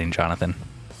your wedding, Jonathan.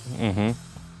 Mm-hmm.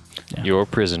 Yeah. Your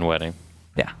prison wedding.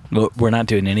 Yeah. We're not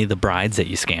doing any of the brides that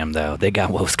you scammed, though. They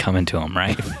got what was coming to them,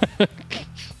 right?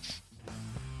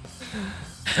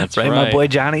 That's right, my boy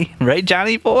Johnny. Right,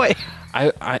 Johnny boy.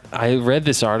 I read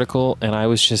this article and I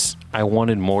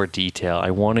wanted more detail.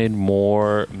 I wanted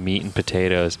more meat and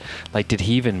potatoes. Like, did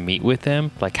he even meet with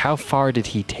them? Like, how far did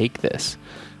he take this?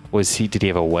 Did he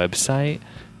have a website?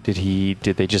 Did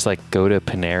they just like go to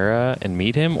Panera and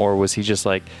meet him? Or was he just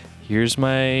like, here's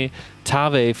my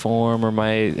Tave form or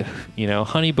my,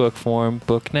 Honeybook form,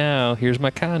 book now. Here's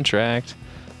my contract.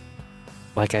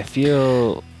 Like, I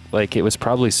feel like it was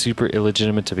probably super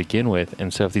illegitimate to begin with.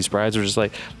 And so if these brides were just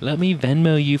like, let me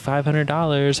Venmo you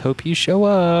 $500, hope you show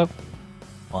up.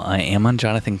 Well, I am on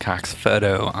Jonathan Cox's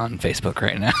photo on Facebook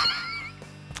right now.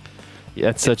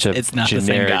 Yeah, it's such a it's not generic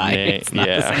the same guy. name. It's not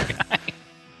the same guy.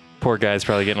 Poor guy's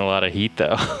probably getting a lot of heat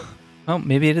though. Oh,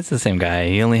 maybe it is the same guy.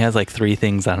 He only has like 3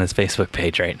 things on his Facebook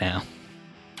page right now.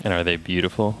 And are they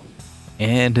beautiful?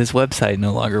 And his website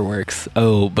no longer works.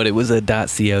 Oh, but it was a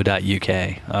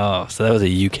 .co.uk. Oh, so that was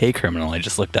a UK criminal I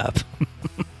just looked up.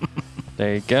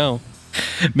 There you go.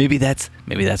 Maybe that's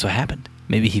what happened.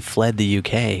 Maybe he fled the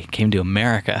UK, came to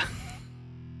America.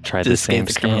 Tried the same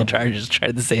scam. Charges,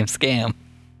 tried the same scam.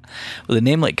 With a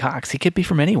name like Cox, he could be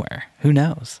from anywhere. Who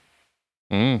knows?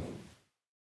 Could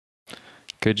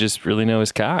just really know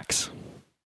his Cox.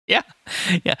 Yeah.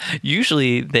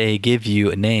 Usually they give you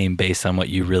a name based on what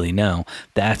you really know.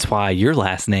 That's why your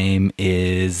last name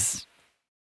is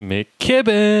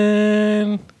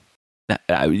McKibben.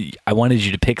 I wanted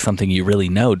you to pick something you really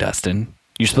know, Dustin.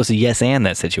 You're supposed to yes and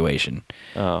that situation.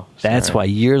 Oh, that's why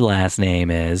your last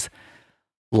name is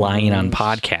Lying on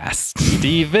Podcasts.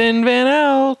 Stephen Van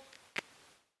Oak.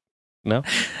 No?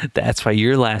 That's why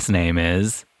your last name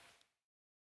is.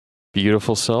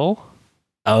 Beautiful Soul?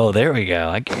 Oh, there we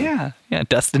go. Yeah,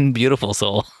 Dustin Beautiful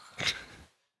Soul.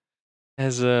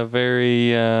 Has a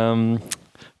very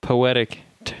poetic,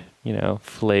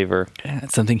 flavor. Yeah,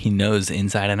 it's something he knows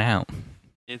inside and out.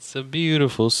 It's a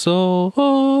beautiful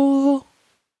soul.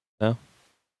 No?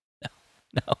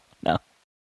 No.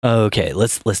 Okay,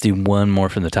 let's do one more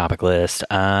from the topic list.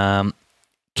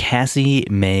 Cassie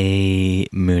May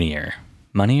Munier.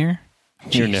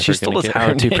 She told us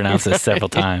how to pronounce this several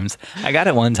times. I got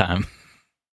it one time.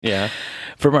 Yeah.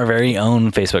 From our very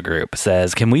own Facebook group,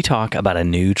 says, can we talk about a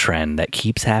new trend that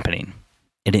keeps happening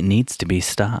and it needs to be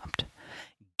stopped?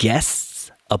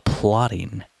 Guests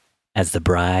applauding as the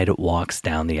bride walks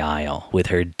down the aisle with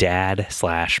her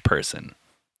dad/person.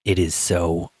 It is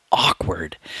so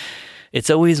awkward. It's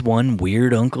always one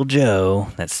weird Uncle Joe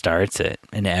that starts it,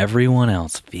 and everyone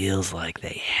else feels like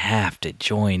they have to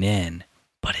join in,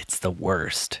 but it's the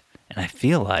worst. And I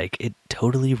feel like it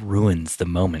totally ruins the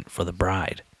moment for the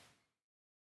bride.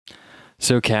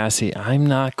 So, Cassie, I'm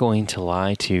not going to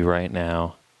lie to you right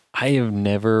now. I have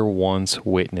never once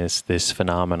witnessed this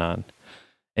phenomenon.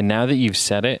 And now that you've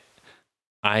said it,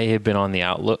 I have been on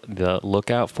the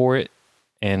lookout for it.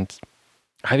 And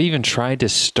I've even tried to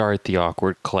start the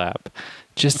awkward clap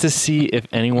just to see if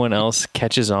anyone else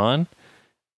catches on.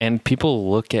 And people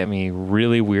look at me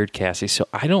really weird, Cassie. So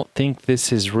I don't think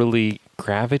this has really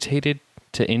gravitated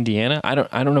to Indiana. I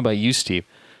don't know about you, Steve.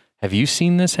 Have you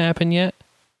seen this happen yet?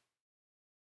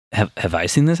 Have I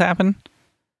seen this happen?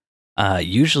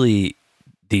 Usually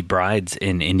the brides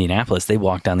in Indianapolis, they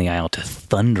walk down the aisle to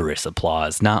thunderous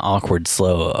applause, not awkward,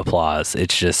 slow applause.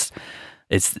 It's just,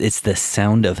 it's the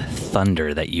sound of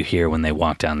thunder that you hear when they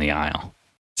walk down the aisle.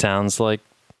 Sounds like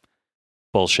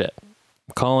bullshit.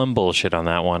 Call him bullshit on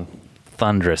that one.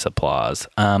 Thunderous applause.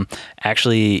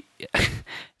 Actually,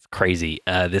 it's crazy.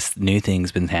 This new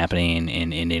thing's been happening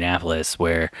in Indianapolis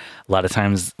where a lot of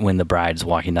times when the bride's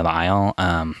walking down the aisle,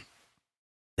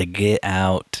 they get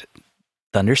out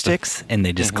thunder sticks and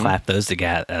they just clap those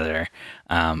together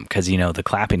because, the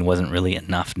clapping wasn't really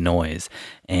enough noise.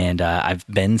 And I've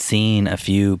been seeing a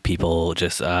few people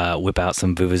just whip out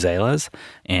some vuvuzelas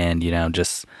and,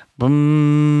 just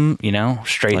boom,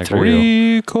 straight like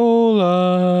through.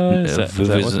 Ricola. Is that what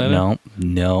that is?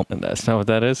 No. That's not what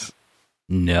that is?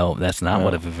 No, that's not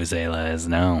what a vuvuzela is,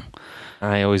 no.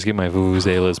 I always get my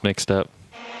vuvuzelas mixed up.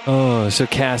 Oh, so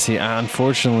Cassie,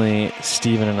 unfortunately,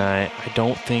 Steven and I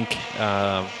don't think,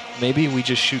 maybe we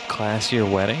just shoot classier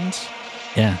weddings.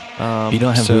 Yeah. If you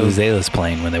don't have vuvuzelas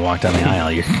playing when they walk down the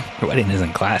aisle, your wedding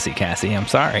isn't classy, Cassie. I'm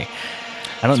sorry.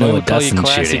 I don't know what Dustin's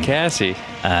shooting. Cassie.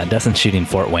 Dustin's shooting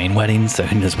Fort Wayne weddings, so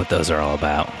who knows what those are all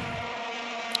about.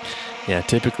 Yeah,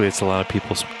 typically it's a lot of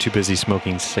people too busy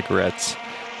smoking cigarettes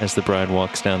as the bride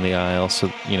walks down the aisle,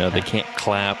 so they can't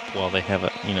clap while they have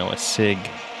a cig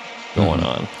going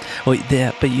on. Well,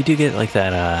 yeah, but you do get like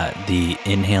that the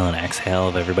inhale and exhale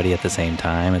of everybody at the same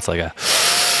time. It's like a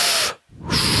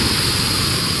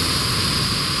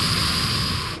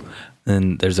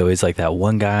then there's always like that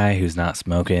one guy who's not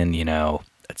smoking, a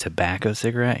tobacco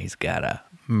cigarette. He's got a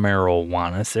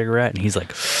marijuana cigarette, and he's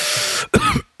like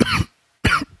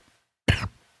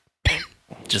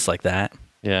just like that.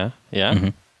 Yeah. Mm-hmm.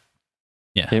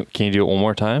 Yeah. Can you do it one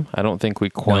more time? I don't think we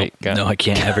quite got. No, I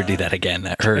can't ever do that again.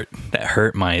 That hurt. That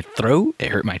hurt my throat. It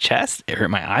hurt my chest. It hurt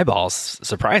my eyeballs.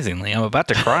 Surprisingly, I'm about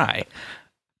to cry.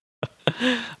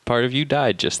 Part of you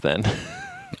died just then.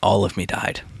 All of me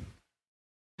died.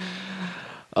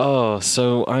 Oh,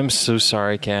 so I'm so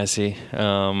sorry, Cassie.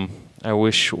 I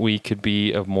wish we could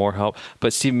be of more help.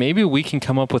 But Steve, maybe we can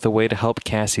come up with a way to help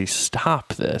Cassie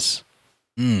stop this.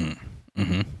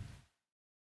 Mm-hmm.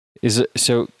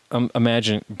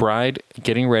 Imagine bride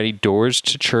getting ready, doors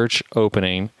to church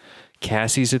opening,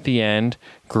 Cassie's at the end,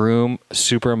 groom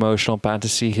super emotional, about to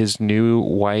see his new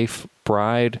wife,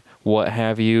 bride, what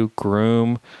have you,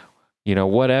 groom,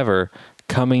 whatever,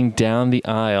 coming down the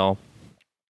aisle.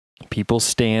 People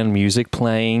stand, music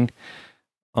playing,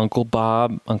 Uncle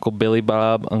Bob, Uncle Billy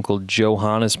Bob, Uncle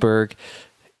Johannesburg,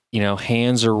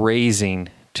 hands are raising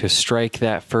to strike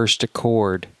that first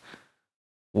accord.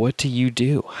 What do you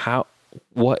do?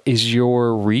 What is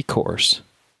your recourse?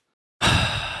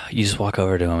 You just walk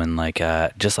over to him and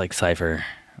just like Cypher,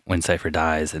 when Cypher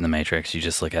dies in the Matrix, you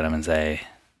just look at him and say,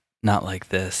 not like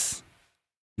this,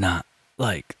 not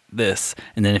like this.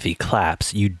 And then if he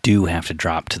claps, you do have to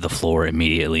drop to the floor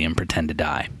immediately and pretend to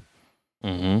die.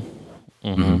 And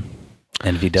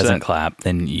if he doesn't clap,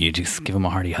 then you just give him a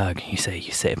hearty hug. You say,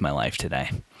 you saved my life today.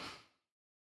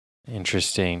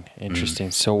 Interesting.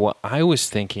 So what I was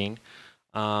thinking,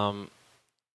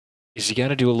 is you got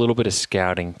to do a little bit of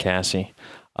scouting, Cassie.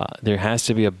 There has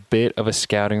to be a bit of a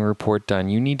scouting report done.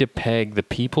 You need to peg the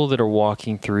people that are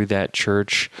walking through that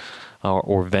church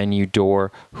or venue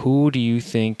door. Who do you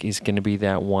think is going to be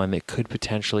that one that could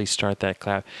potentially start that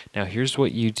clap? Now, here's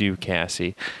what you do,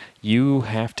 Cassie. You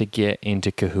have to get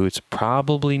into cahoots.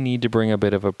 Probably need to bring a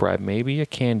bit of a bribe, maybe a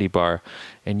candy bar,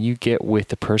 and you get with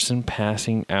the person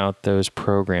passing out those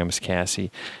programs, Cassie,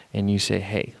 and you say,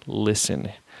 hey,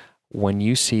 listen, when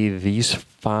you see these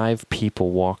 5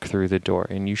 people walk through the door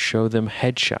and you show them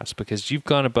headshots because you've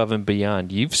gone above and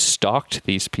beyond, you've stalked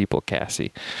these people,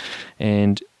 Cassie,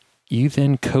 and you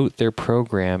then coat their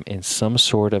program in some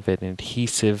sort of an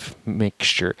adhesive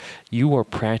mixture. You are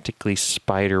practically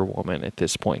Spider-Woman at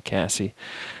this point, Cassie.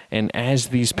 And as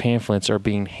these pamphlets are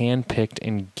being handpicked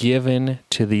and given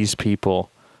to these people,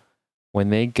 when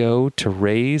they go to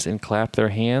raise and clap their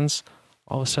hands,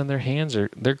 all of a sudden their hands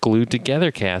they're glued together,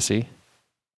 Cassie.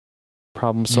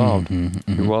 Problem solved.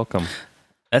 You're welcome.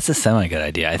 That's a semi-good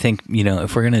idea. I think,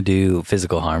 if we're going to do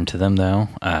physical harm to them, though,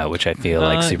 which I feel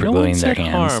like super gluing their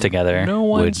hands together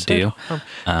would do.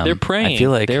 They're praying. I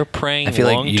feel like they're praying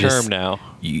long-term now.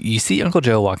 You see Uncle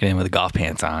Joe walking in with golf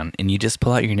pants on, and you just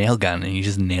pull out your nail gun, and you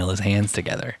just nail his hands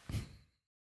together.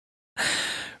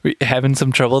 Having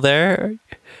some trouble there?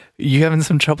 You having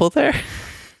some trouble there?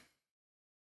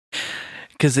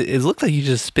 Because it looked like you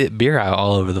just spit beer out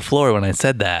all over the floor when I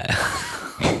said that.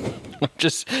 I'm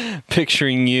just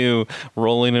picturing you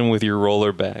rolling in with your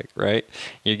roller bag, right?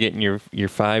 You're getting your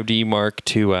 5D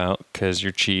Mark II out because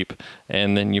you're cheap,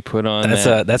 and then you put on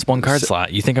that's one card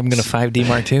slot. You think I'm going to 5D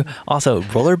Mark II? Also,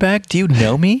 roller bag? Do you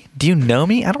know me?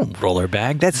 I don't roller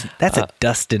bag. That's a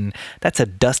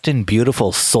Dustin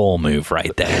beautiful soul move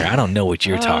right there. I don't know what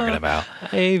you're talking about.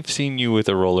 I've seen you with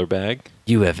a roller bag.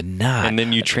 You have not. And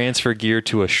then you transfer gear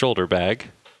to a shoulder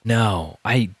bag. No,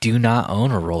 I do not own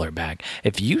a roller bag.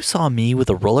 If you saw me with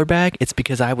a roller bag, it's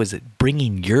because I was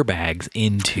bringing your bags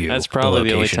into That's probably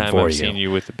the only time I've you. seen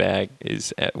you with a bag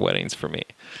is at weddings for me.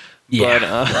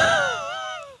 Yeah.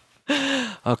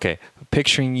 But, okay,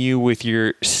 picturing you with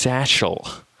your satchel,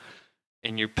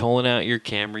 and you're pulling out your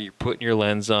camera, you're putting your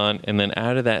lens on, and then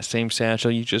out of that same satchel,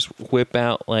 you just whip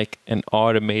out like an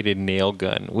automated nail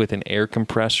gun with an air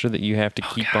compressor that you have to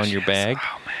keep on your bag.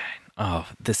 Oh, man. Oh,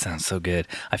 this sounds so good.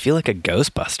 I feel like a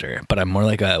Ghostbuster, but I'm more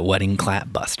like a wedding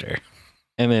clap buster.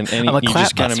 And then I'm a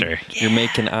clap buster. You're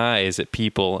making eyes at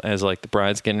people as like the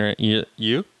bride's getting ready.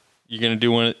 You gonna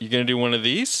do one? You gonna do one of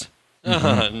these?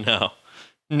 No.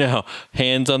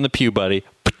 Hands on the pew, buddy.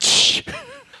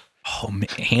 Oh, man.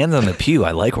 Hands on the pew.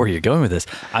 I like where you're going with this.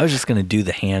 I was just going to do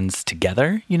the hands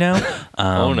together,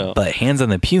 Oh, no. But hands on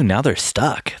the pew, now they're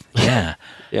stuck. Yeah.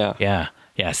 Yeah.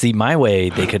 Yeah. See, my way,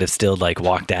 they could have still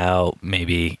walked out,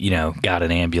 maybe, got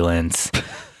an ambulance,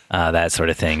 that sort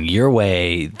of thing. Your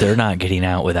way, they're not getting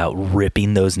out without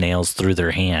ripping those nails through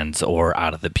their hands or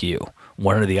out of the pew.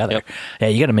 One or the other. Yep. Yeah,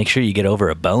 you got to make sure you get over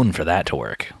a bone for that to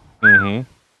work.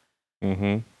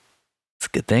 It's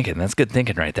good thinking. That's good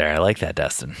thinking right there. I like that,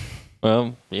 Dustin.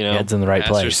 Well, head's in the right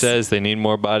place. Pastor says they need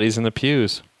more bodies in the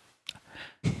pews.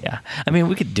 Yeah. I mean,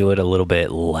 we could do it a little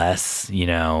bit less,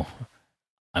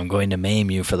 I'm going to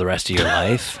maim you for the rest of your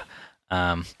life.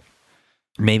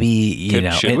 Maybe,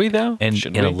 should we though?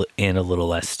 And a little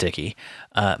less sticky.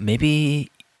 Maybe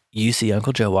you see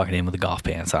Uncle Joe walking in with the golf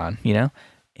pants on,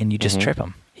 and you just trip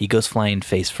him. He goes flying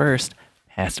face first,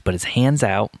 has to put his hands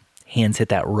out. Hands hit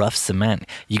that rough cement.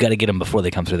 You got to get them before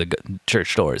they come through the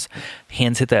church doors.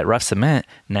 Hands hit that rough cement.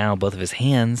 Now both of his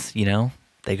hands,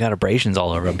 they got abrasions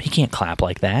all over them. He can't clap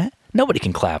like that. Nobody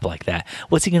can clap like that.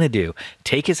 What's he going to do?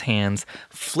 Take his hands,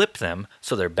 flip them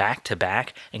so they're back to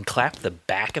back, and clap the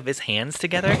back of his hands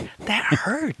together? That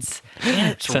hurts.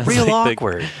 And it's real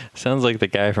awkward. Sounds like the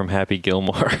guy from Happy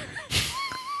Gilmore.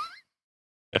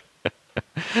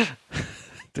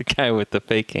 The guy with the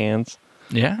fake hands.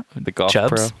 Yeah. The golf Chubbs?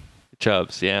 pro.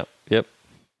 Chubbs, yeah. Yep.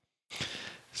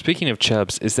 Speaking of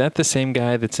Chubbs, is that the same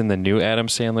guy that's in the new Adam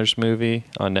Sandler's movie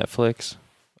on Netflix?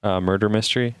 Murder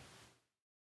Mystery?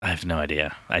 I have no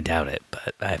idea. I doubt it,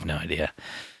 but I have no idea.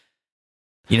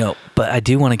 But I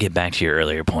do want to get back to your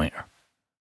earlier point.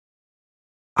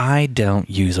 I don't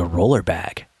use a roller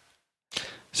bag.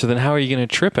 So then how are you going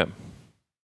to trip him?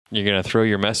 You're going to throw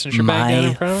your messenger bag down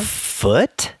in front of him?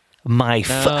 Foot? My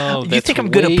foot? You think I'm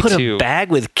going to put a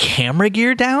bag with camera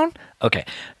gear down? Okay.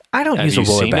 I don't use a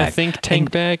roller bag. Have you seen a think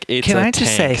tank bag? It's a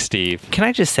tank, Steve. Can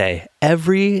I just say,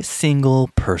 every single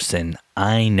person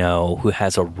I know who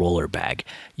has a roller bag,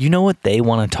 you know what they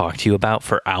want to talk to you about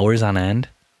for hours on end?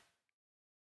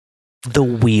 The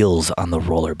wheels on the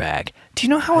roller bag. Do you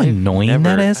know how annoying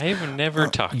that is? I have never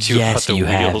talked to you about the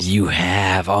Yes, wheels. you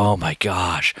have. Oh my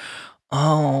gosh.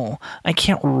 Oh, I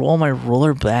can't roll my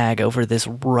roller bag over this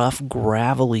rough,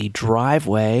 gravelly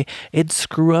driveway. It'd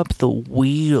screw up the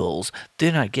wheels.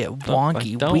 Then I'd get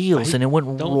wonky wheels and it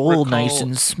wouldn't roll nice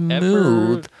and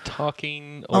smooth. Ever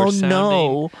talking or Oh sounding.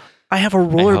 no. I have a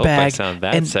roller I hope bag. I sound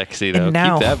that sexy though. and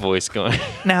now, Keep that voice going.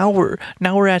 now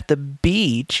we're at the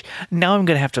beach. Now I'm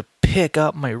gonna have to pick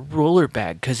up my roller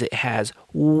bag because it has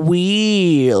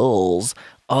wheels.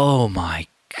 Oh my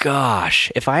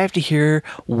gosh. If I have to hear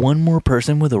one more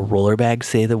person with a roller bag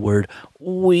say the word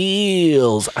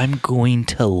wheels, I'm going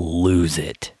to lose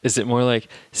it. Is it more like,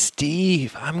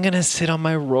 Steve, I'm gonna sit on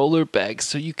my roller bag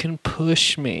so you can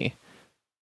push me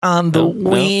On the No.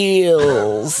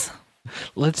 wheels.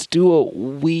 Let's do a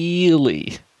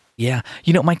wheelie. Yeah.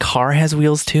 You know, my car has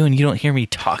wheels too, and you don't hear me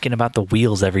talking about the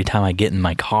wheels every time I get in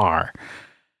my car.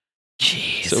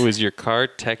 Jeez. So is your car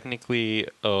technically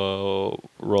a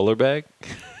roller bag?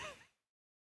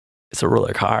 It's a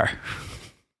roller car.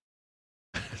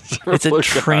 It's a roller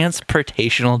car.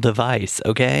 transportational device,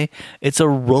 okay? It's a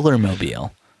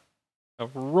rollermobile. A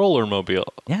rollermobile.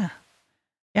 Yeah.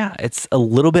 Yeah, it's a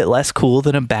little bit less cool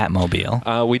than a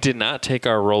Batmobile. We did not take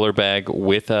our roller bag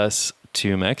with us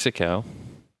to Mexico.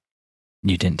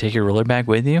 You didn't take your roller bag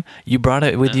with you? You brought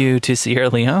it with you to Sierra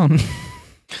Leone.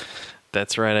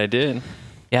 That's right, I did.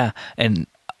 Yeah, and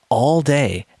all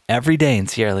day, every day in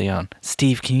Sierra Leone,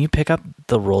 Steve, can you pick up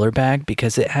the roller bag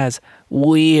because it has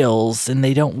wheels and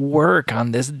they don't work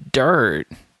on this dirt?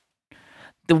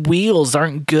 The wheels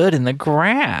aren't good in the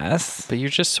grass. But you're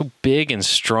just so big and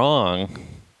strong.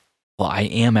 Well, I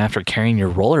am after carrying your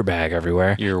roller bag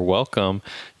everywhere. You're welcome.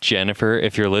 Jennifer,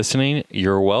 if you're listening,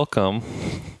 you're welcome.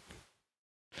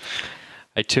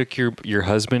 I took your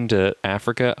husband to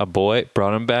Africa, a boy,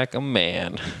 brought him back a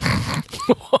man.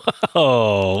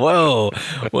 Whoa.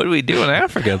 What do we do in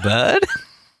Africa, bud?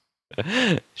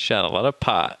 Shot a lot of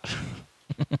pot.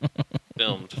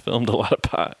 Filmed a lot of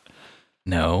pot.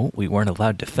 No, we weren't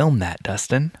allowed to film that,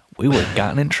 Dustin. We would have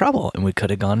gotten in trouble and we could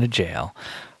have gone to jail.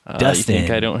 Dustin. You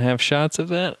think I don't have shots of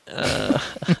that?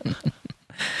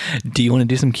 Do you want to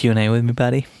do some Q&A with me,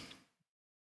 buddy?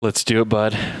 Let's do it,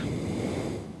 bud.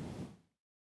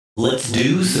 Let's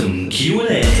do some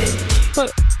Q&A.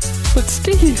 But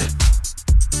Steve.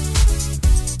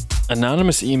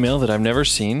 Anonymous email that I've never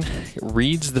seen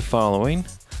reads the following.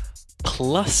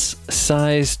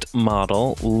 Plus-sized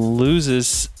model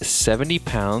loses 70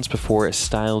 pounds before a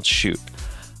styled shoot.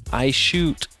 I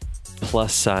shoot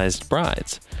plus-sized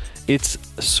brides. It's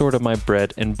sort of my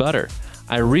bread and butter.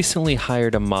 I recently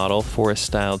hired a model for a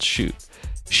styled shoot.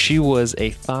 She was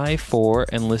a 5'4"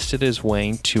 and listed as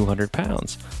weighing 200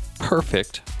 pounds.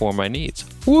 Perfect for my needs.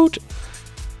 Woot!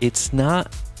 It's now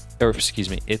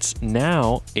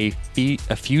a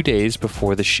few days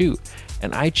before the shoot,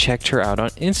 and I checked her out on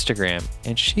Instagram,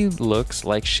 and she looks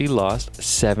like she lost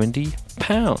 70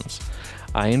 pounds.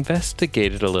 I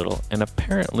investigated a little, and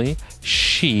apparently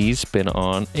she's been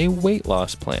on a weight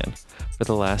loss plan for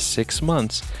the last 6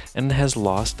 months and has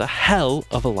lost a hell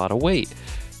of a lot of weight.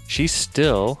 She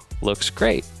still looks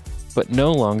great, but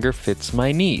no longer fits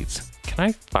my needs. Can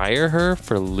I fire her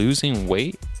for losing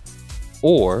weight?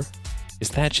 Or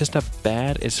is that just as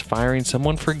bad as firing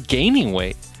someone for gaining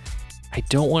weight? I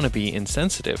don't want to be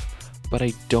insensitive, but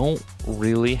I don't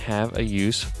really have a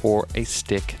use for a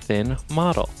stick-thin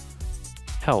model.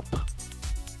 Help.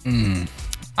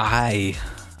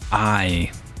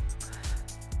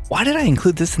 Why did I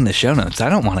include this in the show notes? I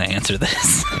don't want to answer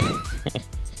this.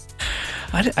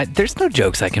 There's no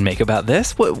jokes I can make about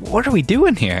this. What are we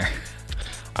doing here?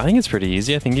 I think it's pretty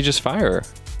easy. I think you just fire her.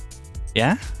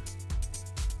 Yeah?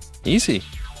 Easy.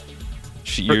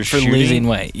 For shooting- losing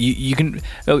weight. You can...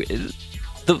 Okay,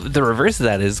 the reverse of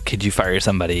that is, could you fire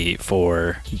somebody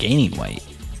for gaining weight?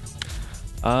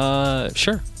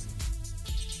 Sure.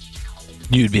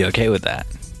 You'd be okay with that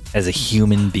as a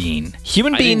human being.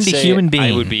 Human being I to didn't say human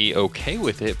being. I would be okay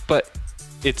with it, but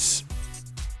it's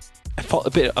a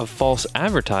bit of false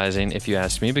advertising, if you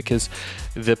ask me, because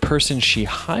the person she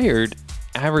hired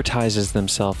advertises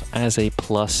themselves as a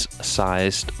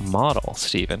plus-sized model,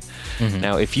 Stephen.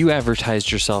 Now, if you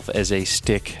advertised yourself as a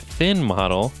stick-thin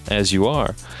model, as you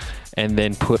are, and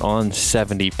then put on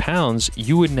 70 pounds,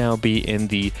 you would now be in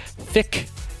the thick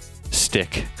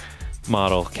stick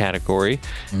model category,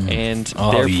 and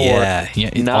therefore yeah.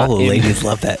 not All the in- ladies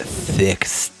love that thick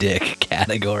stick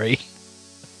category.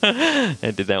 I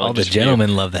did that one. All the just for you.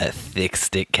 gentlemen love that thick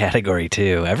stick category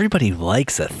too. Everybody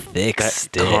likes a thick That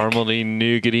stick. caramely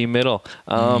nougaty middle.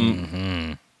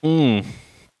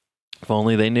 If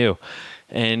only they knew.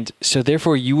 And so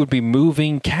therefore you would be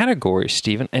moving categories,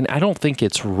 Stephen. And I don't think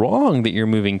it's wrong that you're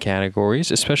moving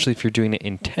categories, especially if you're doing it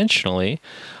intentionally.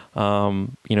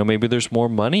 Maybe there's more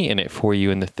money in it for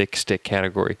you in the thick stick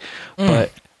category.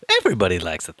 But everybody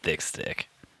likes a thick stick.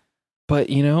 But,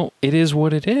 it is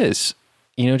what it is.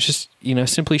 Just,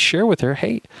 simply share with her,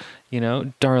 hey,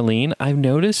 Darlene, I've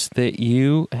noticed that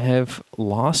you have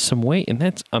lost some weight, and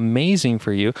that's amazing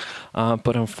for you.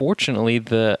 But unfortunately,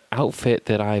 the outfit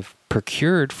that I've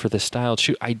procured for the styled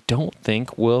shoot, I don't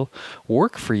think will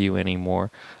work for you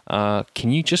anymore.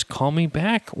 Can you just call me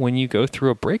back when you go through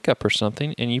a breakup or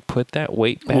something and you put that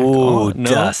weight back on? No,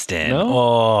 Dustin. No?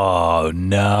 Oh,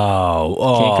 no.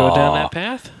 Oh. Can't go down that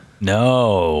path?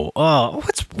 No. Oh,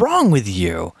 what's wrong with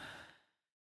you?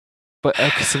 But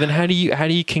okay, so then how do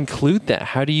you conclude that?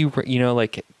 How do you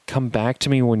come back to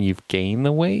me when you've gained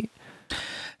the weight?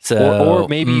 So or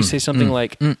maybe you say something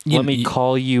like, let me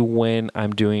call you when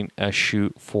I'm doing a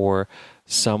shoot for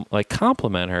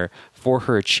compliment her for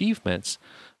her achievements.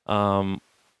 Let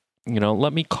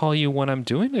me call you when I'm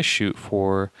doing a shoot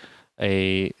for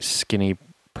a skinny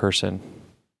person.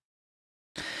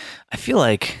 I feel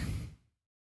like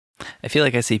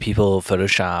I see people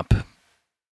Photoshop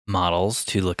models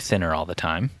to look thinner all the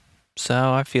time.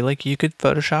 So I feel like you could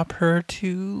Photoshop her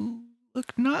to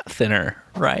look not thinner,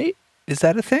 right? Is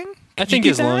that a thing? I think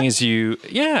as long as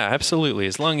absolutely.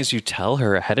 As long as you tell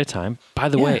her ahead of time. By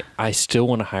the way, I still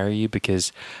want to hire you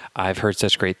because I've heard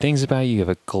such great things about you. You have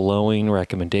a glowing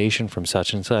recommendation from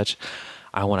such and such.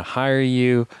 I want to hire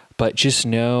you, but just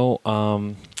know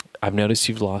I've noticed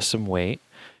you've lost some weight.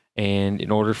 And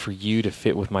in order for you to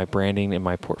fit with my branding and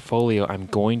my portfolio, I'm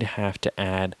going to have to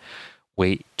add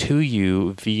weight to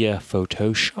you via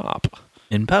Photoshop.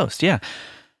 In post, yeah.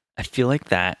 I feel like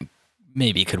that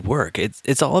maybe could work.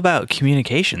 It's all about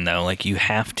communication, though. Like, you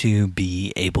have to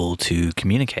be able to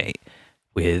communicate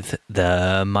with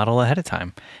the model ahead of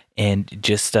time. And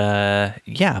just,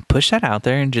 push that out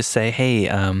there and just say, hey,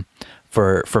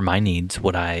 for my needs,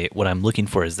 what I'm looking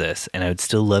for is this, and I would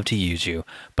still love to use you,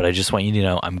 but I just want you to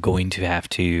know I'm going to have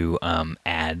to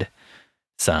add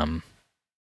some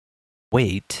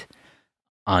weight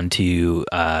onto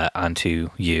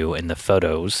you in the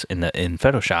photos in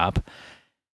Photoshop.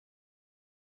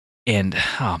 And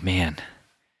oh man,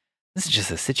 this is just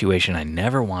a situation I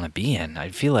never want to be in. I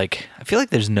feel like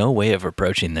there's no way of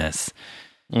approaching this.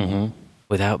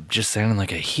 Without just sounding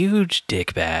like a huge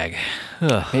dick bag.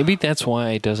 Ugh. Maybe that's why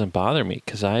it doesn't bother me,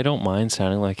 because I don't mind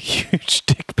sounding like a huge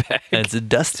dick bag. It's a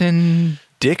Dustin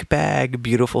Dick Bag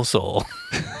Beautiful Soul.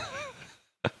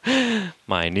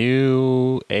 My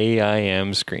new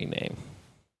AIM screen name.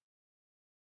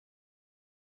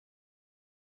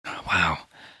 Wow.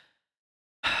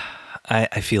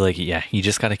 I feel like, you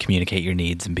just got to communicate your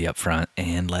needs and be upfront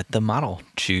and let the model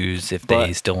choose if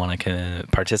they still want to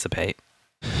participate.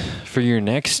 For your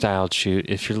next styled shoot,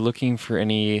 if you're looking for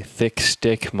any thick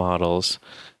stick models,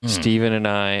 Steven and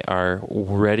I are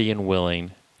ready and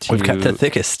willing to... We've got the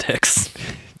thickest sticks.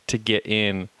 ...to get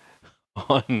in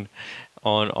on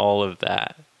all of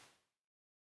that.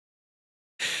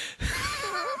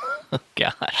 Oh,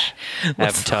 gosh.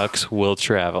 Have tucks, will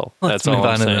travel. Let's move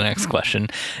on to the next question.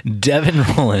 Devin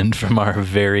Roland from our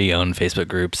very own Facebook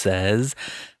group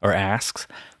asks,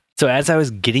 so as I was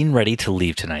getting ready to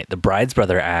leave tonight, the bride's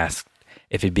brother asked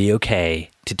if it'd be okay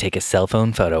to take a cell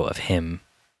phone photo of him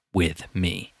with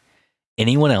me.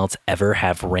 Anyone else ever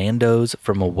have randos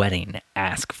from a wedding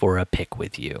ask for a pic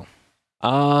with you?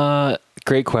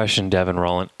 Great question, Devin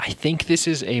Roland. I think this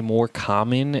is a more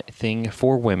common thing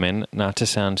for women, not to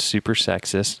sound super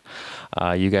sexist.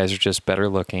 You guys are just better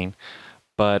looking.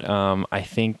 But I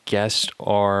think guests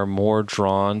are more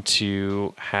drawn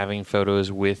to having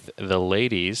photos with the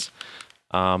ladies.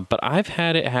 But I've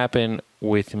had it happen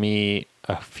with me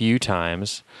a few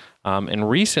times. And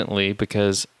recently,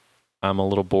 because I'm a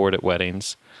little bored at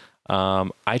weddings,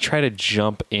 I try to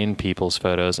jump in people's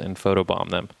photos and photobomb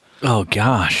them. Oh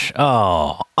gosh.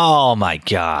 Oh my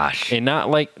gosh. And not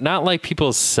like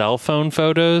people's cell phone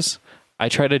photos. I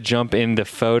try to jump in the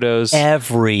photos.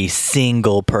 Every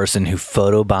single person who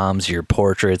photobombs your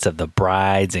portraits of the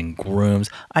brides and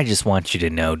grooms, I just want you to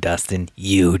know, Dustin,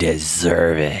 you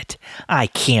deserve it. I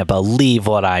can't believe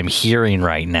what I'm hearing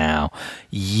right now.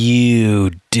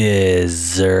 You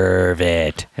deserve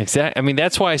it. Exactly. I mean,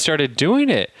 that's why I started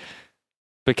doing it.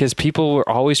 Because people were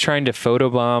always trying to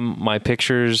photobomb my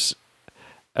pictures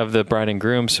of the bride and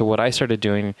groom. So what I started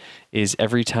doing is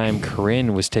every time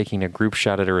Corinne was taking a group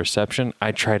shot at a reception,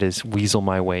 I tried to weasel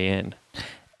my way in.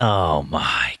 Oh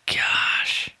my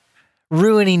gosh.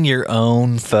 Ruining your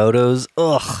own photos.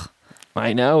 Ugh.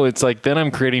 I know. It's like then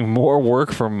I'm creating more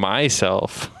work for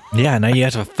myself. Yeah, now you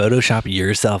have to Photoshop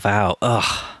yourself out.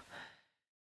 Ugh.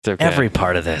 It's okay. Every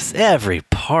part of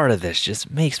this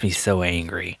just makes me so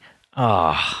angry.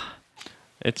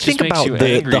 It just Think makes about you the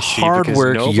angry, hard because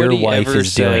work your nobody wife ever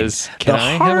is doing. says, Can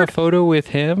I have a photo with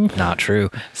him? Not true.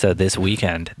 So this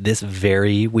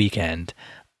very weekend,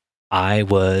 I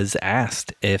was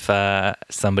asked if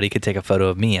somebody could take a photo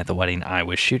of me at the wedding I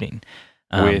was shooting.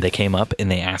 They came up and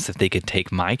they asked if they could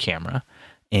take my camera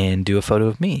and do a photo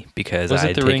of me because I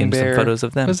had taken some photos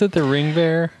of them. Was it the ring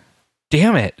bear?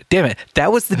 Damn it.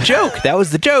 That was the joke.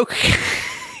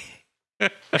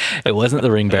 It wasn't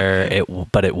the ring bearer,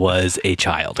 but it was a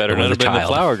child. Better not have been the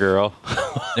flower girl.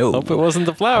 No. Hope it wasn't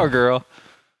the flower girl.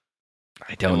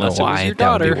 I don't know why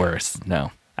that would be worse.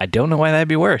 No. I don't know why that'd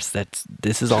be worse.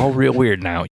 This is all real weird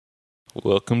now.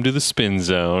 Welcome to the spin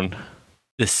zone.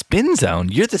 The spin zone?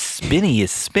 You're the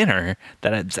spinniest spinner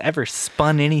that has ever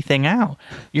spun anything out.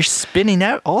 You're spinning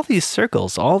out all these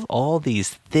circles, all these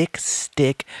thick,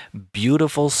 stick,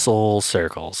 beautiful soul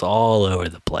circles all over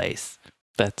the place.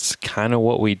 That's kind of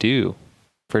what we do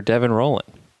for Devin Rowland.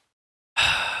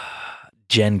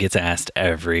 Jen gets asked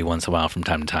every once in a while from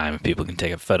time to time if people can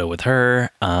take a photo with her.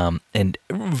 And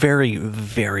very,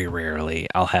 very rarely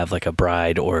I'll have like a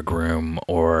bride or a groom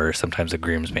or sometimes a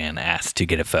groomsman asked to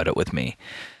get a photo with me.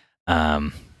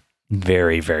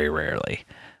 Very, very rarely.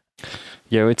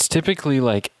 It's typically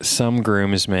like some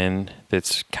groomsman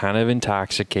that's kind of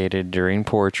intoxicated during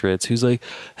portraits who's like,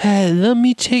 hey, let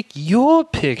me take your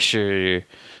picture.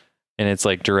 And it's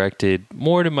like directed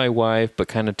more to my wife, but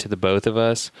kind of to the both of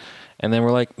us. And then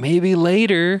we're like, maybe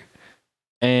later.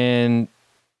 And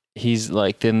he's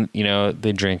like, then,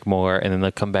 they drink more and then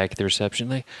they'll come back at the reception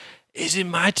like, is it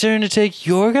my turn to take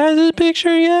your guys'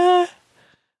 picture yet?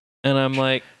 And I'm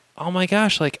like, oh my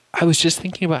gosh, like I was just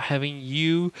thinking about having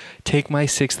you take my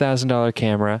 $6,000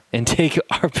 camera and take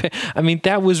our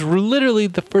that was literally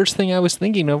the first thing I was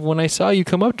thinking of when I saw you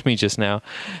come up to me just now.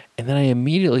 And then I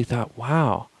immediately thought,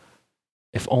 wow,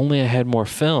 if only I had more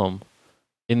film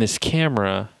in this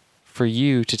camera for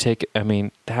you to take,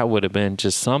 that would have been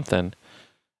just something.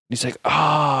 He's like,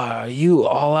 are you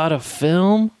all out of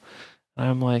film? And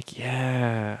I'm like,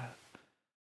 yeah.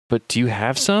 But do you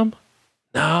have some?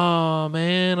 No,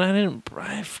 man,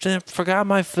 I forgot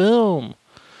my film.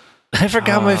 I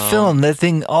forgot my film. That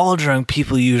thing all drunk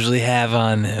people usually have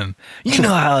on them. You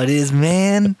know how it is,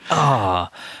 man. How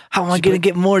am I going to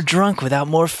get more drunk without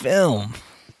more film?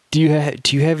 Do you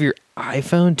have your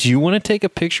iPhone? Do you want to take a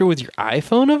picture with your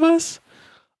iPhone of us?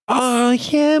 Oh,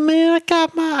 yeah, man, I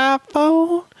got my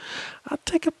iPhone. I'll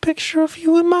take a picture of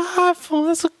you with my iPhone.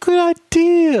 That's a good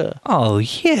idea. Oh,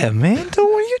 yeah, man.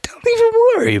 You don't even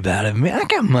worry about it, man. I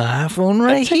got my iPhone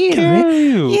right here, man. Of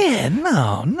you. Yeah,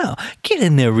 no. Get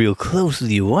in there real close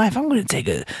with your wife. I'm going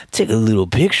to take a little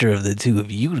picture of the two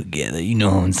of you together. You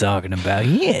know what I'm talking about.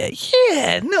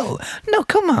 Yeah. No,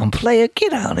 come on, player.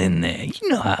 Get on in there. You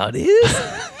know how it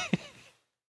is.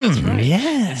 That's right.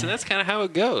 Yeah. And so that's kind of how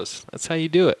it goes. That's how you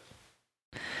do it.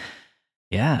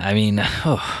 Yeah,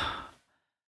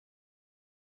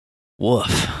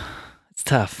 woof. It's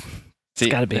tough.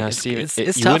 It's got to be.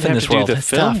 It's tough in this world. The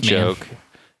film tough, joke.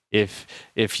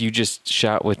 If you just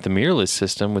shot with the mirrorless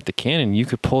system with the Canon, you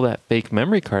could pull that fake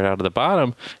memory card out of the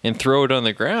bottom and throw it on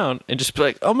the ground and just be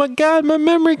like, "Oh my God, my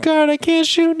memory card! I can't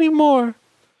shoot anymore."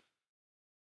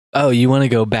 Oh, you want to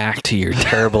go back to your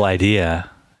terrible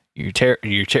idea? Your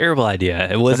terrible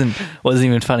idea. It wasn't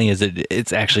even funny as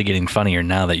it's actually getting funnier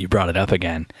now that you brought it up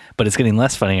again. But it's getting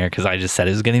less funnier because I just said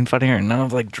it was getting funnier and now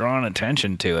I've like drawn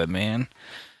attention to it, man.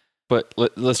 But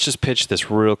let's just pitch this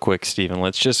real quick, Steven.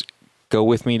 Let's just go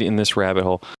with me in this rabbit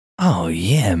hole. Oh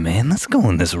yeah, man. Let's go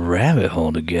in this rabbit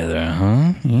hole together,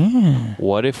 huh? Yeah.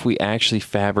 What if we actually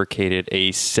fabricated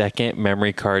a second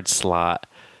memory card slot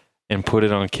and put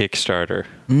it on Kickstarter?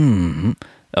 Mm-hmm.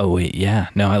 Oh wait, yeah.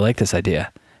 No, I like this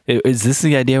idea. Is this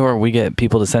the idea where we get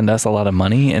people to send us a lot of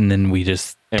money and then we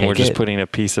just we're just putting a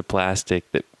piece of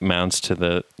plastic that mounts to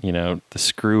the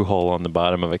screw hole on the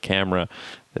bottom of a camera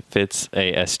that fits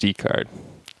a SD card?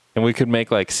 And we could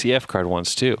make like CF card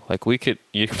ones too. Like you could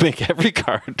make every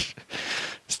card.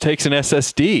 This takes an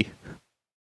SSD.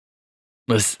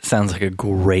 This sounds like a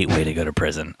great way to go to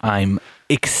prison. I'm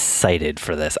excited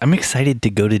for this. I'm excited to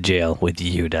go to jail with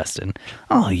you, Dustin.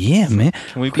 Oh, yeah, man.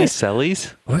 Can we be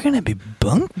cellies? We're going to be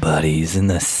bunk buddies in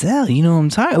the cell. You know what I'm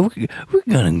talking about? We're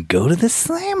going to go to the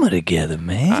slammer together,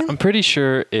 man. I'm pretty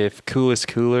sure if Coolest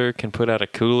Cooler can put out a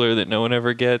cooler that no one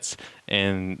ever gets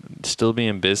and still be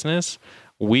in business,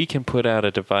 we can put out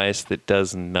a device that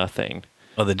does nothing.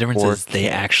 Oh, the difference is they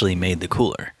actually made the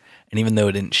cooler. And even though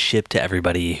it didn't ship to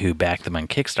everybody who backed them on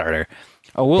Kickstarter,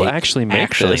 Oh, we'll they actually make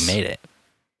actually this. made it.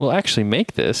 We'll actually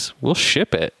make this. We'll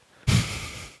ship it.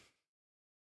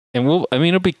 And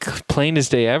it'll be plain as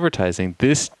day advertising.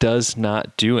 This does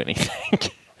not do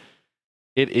anything.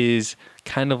 It is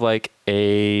kind of like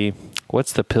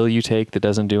what's the pill you take that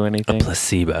doesn't do anything? A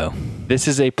placebo. This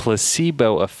is a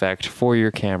placebo effect for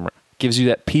your camera. Gives you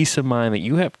that peace of mind that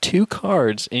you have 2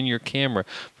 cards in your camera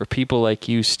for people like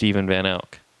you, Stephen Van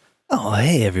Elk. Oh,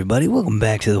 hey, everybody. Welcome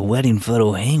back to the Wedding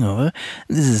Photo Hangover.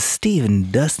 This is Steve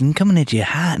and Dustin coming at you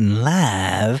hot and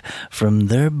live from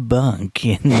their bunk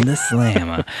in the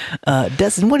Slammer.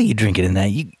 Dustin, what are you drinking in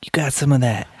that? You got some of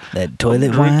that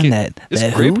toilet wine, that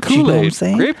grape hooch, you know what I'm Kool-Aid.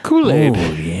 saying? Grape Kool-Aid.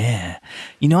 Oh, yeah.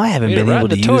 You know, I haven't Made it been right able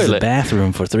to in the use the toilet.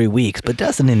 bathroom for 3 weeks, but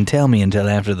Dustin didn't tell me until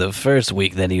after the first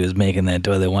week that he was making that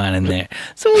toilet wine in there.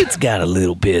 So it's got a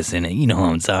little piss in it. You know what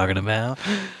I'm talking about.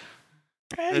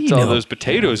 That's all those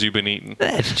potatoes you've been eating.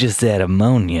 That's just that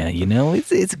ammonia, you know.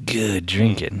 It's good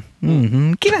drinking.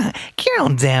 Get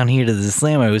on down here to the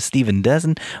Slammer with Steve and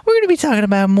Dustin. We're going to be talking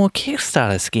about more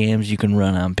Kickstarter scams you can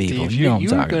run on people. Steve, you know what I'm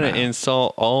you're talking going about. to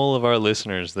insult all of our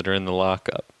listeners that are in the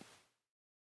lockup.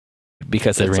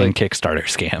 Because they It's ran like- Kickstarter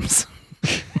scams.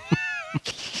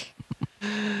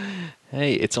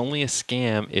 Hey, it's only a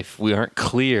scam if we aren't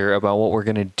clear about what we're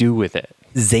going to do with it.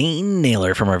 Zane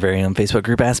Naylor from our very own Facebook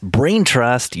group asked, Brain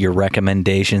Trust, your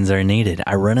recommendations are needed.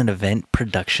 I run an event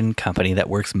production company that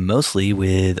works mostly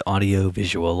with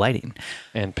audio-visual lighting.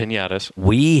 And pinatas.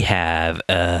 We have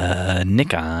a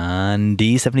Nikon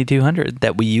D7200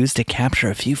 that we use to capture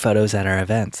a few photos at our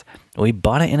events. We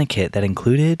bought it in a kit that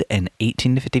included an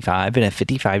 18-55 and a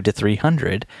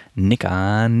 55-300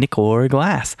 Nikon Nikkor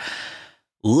glass.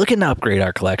 Looking to upgrade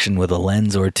our collection with a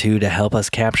lens or two to help us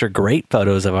capture great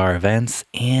photos of our events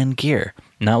and gear.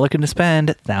 Not looking to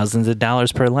spend thousands of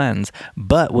dollars per lens,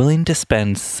 but willing to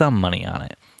spend some money on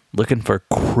it. Looking for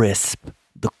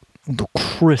the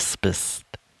crispest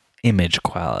image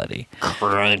quality.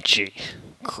 Crunchy.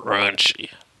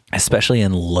 Especially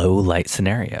in low light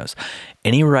scenarios.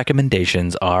 Any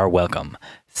recommendations are welcome.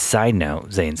 Side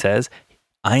note, Zane says,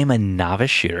 I am a novice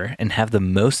shooter and have the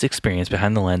most experience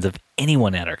behind the lens of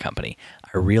anyone at our company.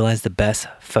 I realize the best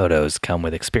photos come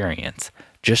with experience.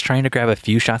 Just trying to grab a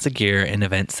few shots of gear and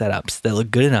event setups that look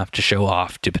good enough to show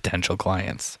off to potential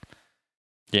clients.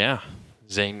 Yeah.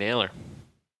 Zane Naylor.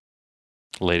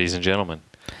 Ladies and gentlemen,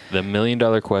 the $1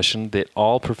 million question that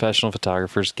all professional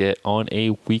photographers get on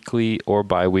a weekly or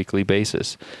bi-weekly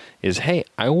basis is, hey,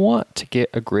 I want to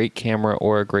get a great camera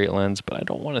or a great lens, but I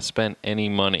don't want to spend any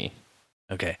money.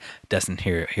 Okay, Dustin,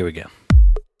 here we go.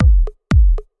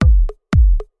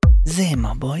 Zane,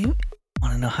 my boy, you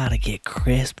want to know how to get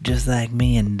crisp just like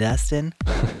me and Dustin?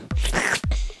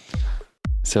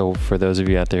 So for those of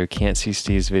you out there who can't see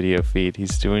Steve's video feed,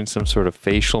 he's doing some sort of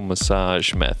facial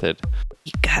massage method.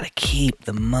 You gotta keep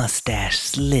the mustache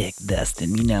slick,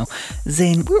 Dustin, you know.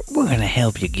 Zane, we're gonna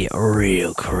help you get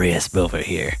real crisp over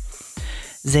here.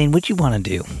 Zane, what you wanna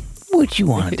do? What you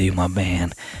wanna do, my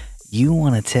man? You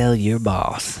wanna tell your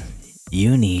boss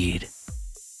you need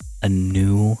a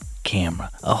new camera,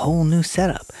 a whole new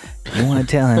setup. You wanna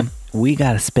tell him we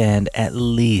gotta spend at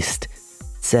least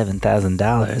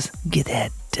 $7,000. Get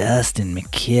that Dustin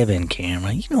McKibben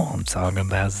camera. You know what I'm talking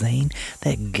about, Zane.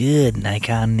 That good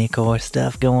Nikon Nikkor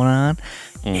stuff going on.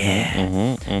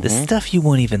 The stuff you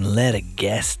won't even let a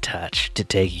guest touch to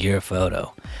take your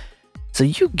photo. So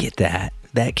you get that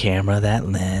camera, that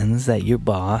lens that your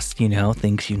boss, you know,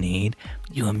 thinks you need.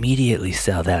 You immediately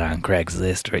sell that on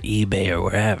Craigslist or eBay or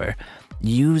wherever.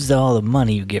 Use all the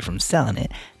money you get from selling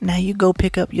it. Now you go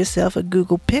pick up yourself a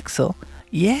Google Pixel.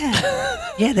 Yeah,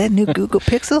 that new Google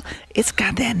Pixel, it's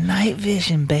got that night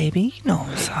vision, baby. You know what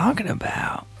I'm talking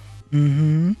about.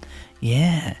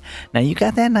 Yeah. Now you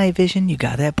got that night vision, you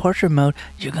got that portrait mode,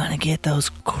 you're gonna get those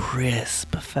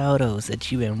crisp photos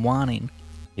that you've been wanting.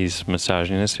 He's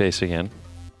massaging his face again.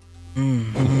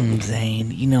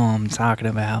 Zane, you know what I'm talking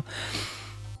about.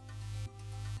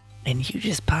 And you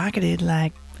just pocketed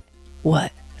like,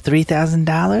 what,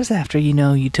 $3,000 after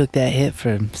you took that hit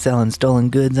for selling stolen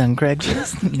goods on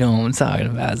Craigslist? You know what I'm talking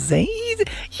about, Zane.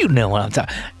 You know what I'm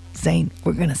talking. Zane,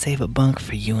 we're gonna save a bunk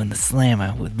for you in the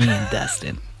Slammer with me and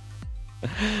Dustin.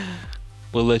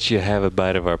 We'll let you have a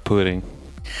bite of our pudding.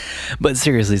 But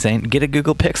seriously, Zane, get a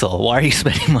Google Pixel. Why are you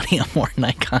spending money on more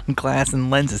Nikon glass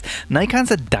and lenses? Nikon's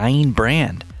a dying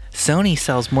brand. Sony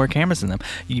sells more cameras than them.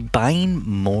 You buying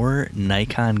more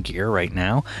Nikon gear right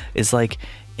now is like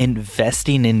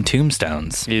investing in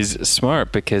tombstones. Is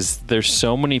smart because there's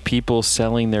so many people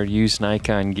selling their used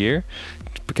Nikon gear.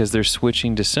 because they're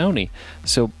switching to Sony.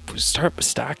 So start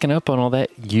stocking up on all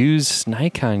that used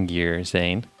Nikon gear,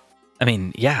 Zane. I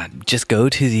mean, yeah, just go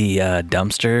to the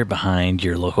dumpster behind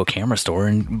your local camera store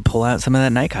and pull out some of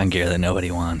that Nikon gear that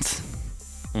nobody wants.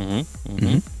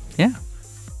 Yeah.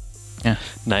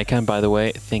 Nikon, by the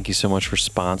way, thank you so much for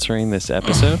sponsoring this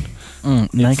episode.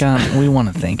 Nikon, we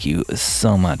want to thank you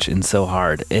so much and so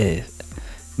hard. It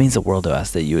means the world to us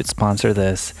that you would sponsor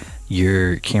this.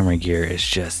 Your camera gear is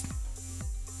just,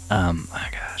 my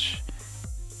gosh.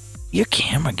 Your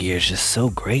camera gear is just so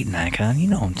great, Nikon. You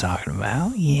know what I'm talking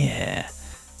about. Yeah.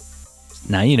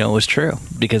 Now you know it was true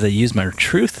because I used my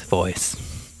truth voice.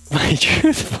 My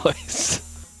truth voice.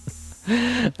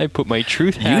 I put my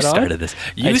truth hat on. You started this.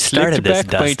 You started this,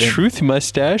 back my Dustin. truth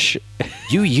mustache.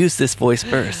 You used this voice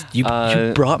first. You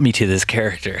brought me to this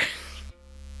character.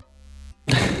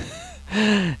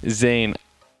 Zane,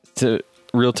 to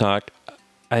real talk,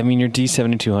 I mean, your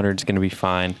D7200 is going to be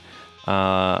fine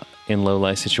in low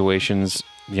light situations.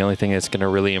 The only thing that's going to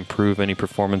really improve any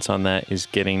performance on that is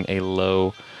getting a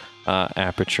low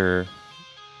aperture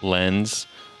lens,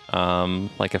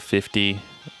 like a 50,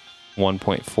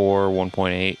 1.4,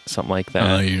 1.8, something like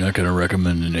that. You're not going to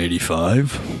recommend an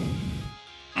 85?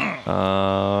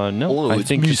 No, I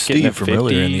think me, just getting a Steve, 50 from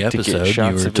earlier in the to get episode. You shots were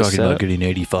of his talking about setup. getting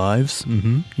 85s.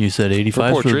 Mm-hmm. You said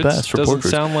 85s were the best for Doesn't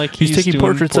portraits. sound like he's taking doing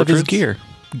portraits of his gear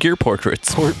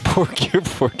portraits. Poor gear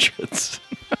portraits.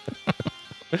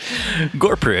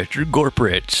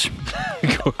 Gorprich.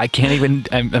 I can't even.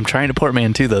 I'm trying to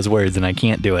portmanteau those words and I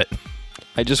can't do it.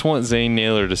 I just want Zane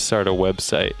Naylor to start a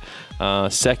website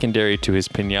secondary to his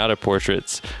pinata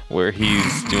portraits where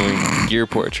he's doing gear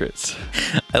portraits.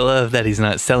 I love that he's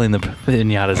not selling the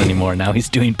pinatas anymore. Now he's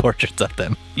doing portraits of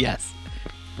them. Yes.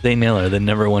 Zane Naylor, the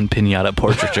 #1 pinata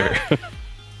portraiture.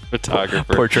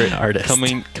 Photographer. Portrait artist.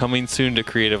 Coming soon to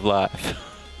Creative Live.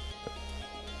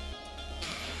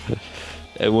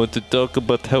 I want to talk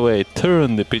about how I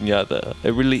turn the piñata. I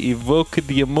really evoke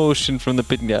the emotion from the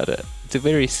piñata. It's a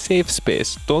very safe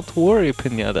space. Don't worry,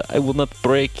 piñata. I will not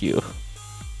break you.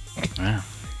 Wow.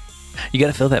 You got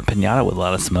to fill that piñata with a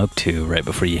lot of smoke too, right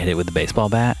before you hit it with the baseball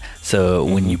bat. So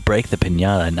when you break the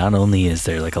piñata, not only is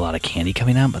there like a lot of candy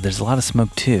coming out, but there's a lot of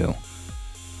smoke too.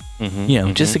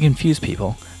 Just to confuse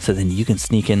people. So then you can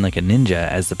sneak in like a ninja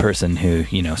as the person who,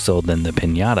 sold them the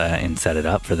piñata and set it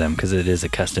up for them because it is a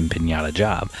custom piñata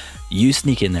job. You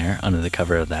sneak in there under the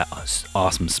cover of that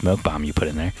awesome smoke bomb you put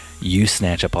in there. You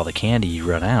snatch up all the candy, you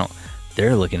run out.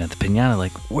 They're looking at the piñata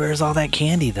like, where's all that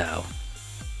candy though?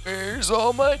 Where's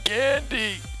all my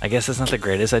candy? I guess it's not the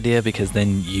greatest idea because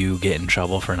then you get in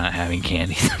trouble for not having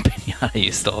candy in the piñata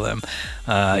you stole them.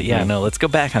 Let's go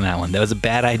back on that one. That was a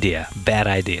bad idea. Bad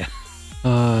idea.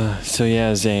 So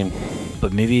yeah, Zane.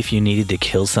 But maybe if you needed to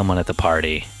kill someone at the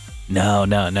party. No.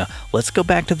 Let's go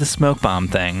back to the smoke bomb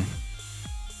thing.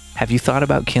 Have you thought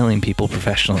about killing people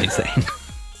professionally, Zane?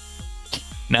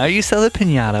 Now you sell the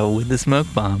piñata with the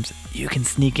smoke bombs. You can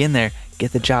sneak in there,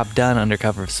 get the job done under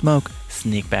cover of smoke,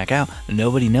 sneak back out.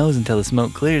 Nobody knows until the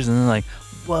smoke clears, and they're like,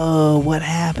 whoa, what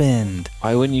happened?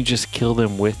 Why wouldn't you just kill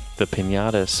them with the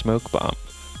piñata smoke bomb?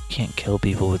 You can't kill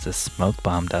people with a smoke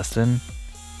bomb, Dustin.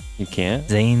 You can't?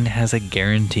 Zane has a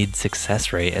guaranteed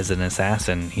success rate as an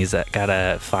assassin. He's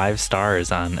got 5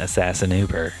 stars on Assassin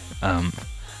Uber.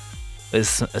 A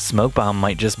smoke bomb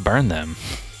might just burn them.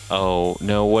 Oh,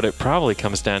 no, what it probably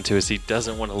comes down to is he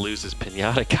doesn't want to lose his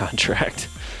piñata contract.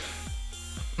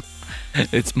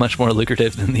 It's much more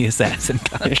lucrative than the assassin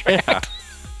contract. Yeah.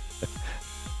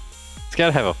 It's got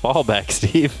to have a fallback,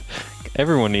 Steve.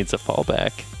 Everyone needs a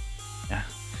fallback. Yeah.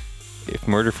 If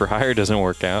murder for hire doesn't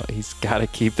work out, he's got to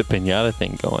keep the piñata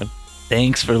thing going.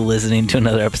 Thanks for listening to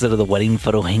another episode of the Wedding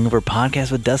Photo Hangover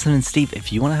podcast with Dustin and Steve.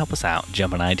 If you want to help us out,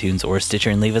 jump on iTunes or Stitcher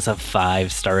and leave us a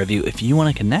 5-star review. If you want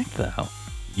to connect, though,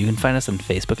 you can find us on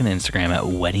Facebook and Instagram at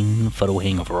Wedding Photo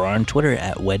Hangover or on Twitter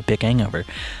at WedPicHangover.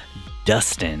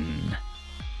 Dustin,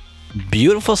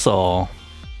 Beautiful Soul,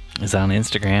 is on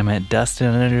Instagram at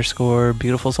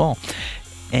Dustin_Beautiful Soul.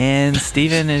 And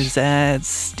Steven is at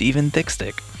Steven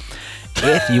Thickstick.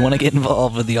 If you want to get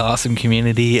involved with the awesome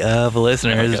community of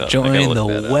listeners, join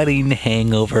the Wedding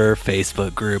Hangover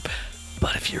Facebook group.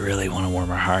 But if you really want to warm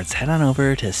our hearts, head on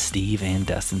over to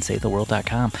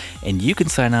SteveandDustinSaveTheWorld.com and you can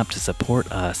sign up to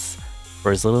support us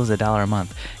for as little as $1 a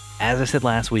month. As I said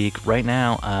last week, right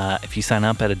now, if you sign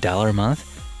up at $1 a month,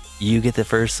 you get the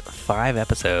first 5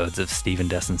 episodes of Steve and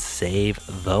Dustin Save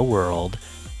the World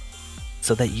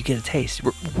so that you get a taste.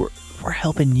 We're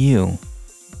helping you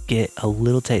get a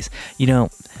little taste.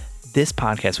 This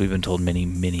podcast we've been told many,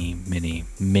 many, many,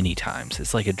 many times.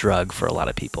 It's like a drug for a lot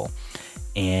of people.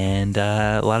 And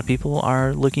a lot of people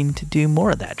are looking to do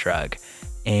more of that drug.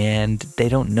 And they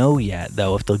don't know yet,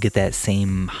 though, if they'll get that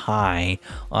same high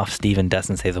off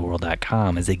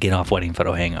SteveandDustinSaveTheWorld.com as they get off Wedding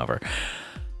Photo Hangover.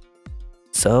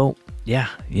 So, yeah,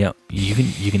 you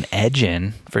can edge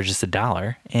in for just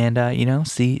 $1 and,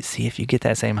 see if you get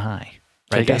that same high.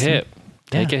 Right, Take a hit.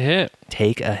 Take a hit.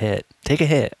 Take a hit. Take a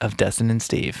hit of Dustin and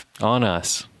Steve. On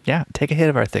us. Yeah, take a hit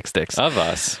of our thick sticks. Of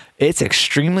us. It's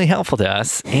extremely helpful to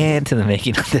us and to the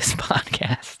making of this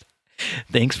podcast.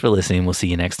 Thanks for listening. We'll see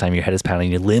you next time. Your head is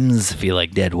pounding, your limbs feel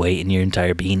like dead weight, and your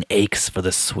entire being aches for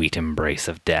the sweet embrace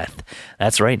of death.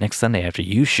 That's right, next Sunday after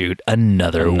you shoot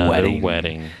another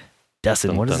wedding.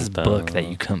 Dustin, what is this book that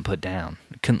you couldn't put down?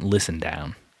 Couldn't listen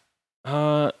down?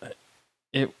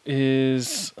 It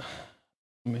is...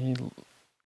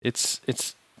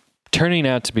 It's turning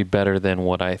out to be better than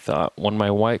what I thought. When my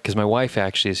wife, because my wife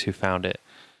actually is who found it.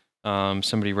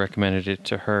 Somebody recommended it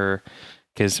to her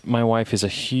because my wife is a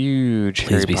huge Please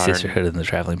Harry be Potter. Sisterhood of the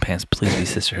Traveling Pants. Please be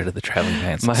Sisterhood of the Traveling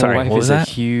Pants. My Sorry, wife what was is that?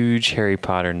 a huge Harry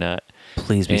Potter nut.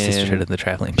 Please be Sisterhood of the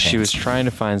Traveling Pants. She was trying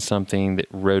to find something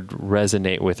that would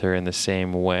resonate with her in the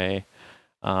same way.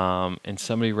 And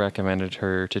somebody recommended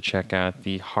her to check out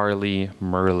the Harley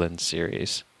Merlin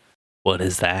series. What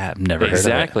is that? I've never heard of it.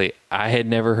 Exactly. I had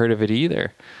never heard of it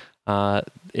either.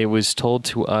 It was told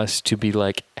to us to be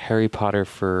like Harry Potter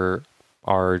for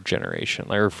our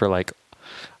generation, or for like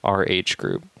our age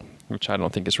group, which I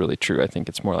don't think is really true. I think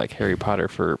it's more like Harry Potter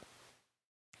for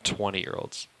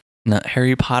 20-year-olds. No,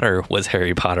 Harry Potter was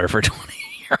Harry Potter for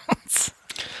 20-year-olds.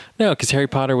 No, because Harry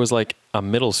Potter was like a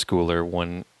middle schooler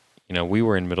when, we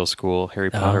were in middle school. Harry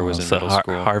Potter was in middle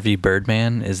school. Harvey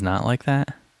Birdman is not like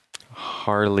that?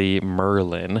 Harley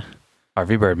Merlin.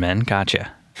 Harvey Birdman,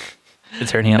 gotcha.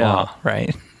 Attorney at law,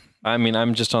 right? I mean,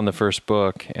 I'm just on the first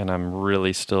book, and I'm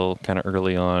really still kind of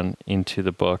early on into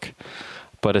the book.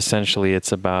 But essentially,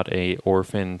 it's about a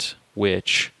orphaned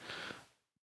witch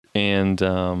and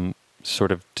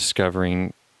sort of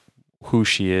discovering who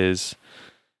she is.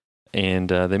 And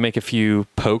they make a few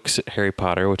pokes at Harry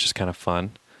Potter, which is kind of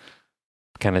fun.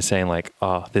 Kind of saying like,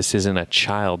 oh, this isn't a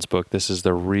child's book. This is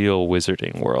the real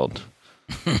wizarding world.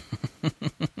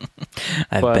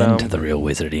 I've been to the real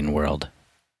wizarding world.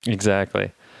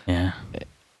 Exactly. Yeah.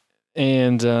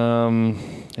 And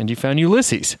you found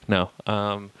Ulysses. No.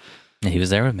 He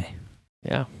was there with me.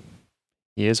 Yeah.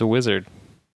 He is a wizard.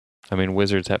 I mean,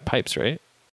 wizards have pipes, right?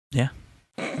 Yeah.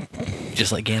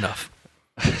 Just like Gandalf.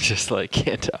 Just like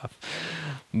Gandalf.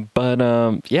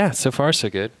 But yeah, so far so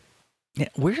good. Yeah,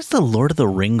 where's the Lord of the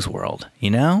Rings world?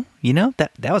 That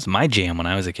was my jam when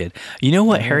I was a kid. You know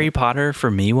what Harry Potter for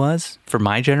me was for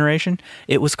my generation?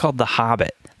 It was called The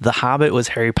Hobbit. The Hobbit was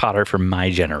Harry Potter for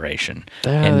my generation,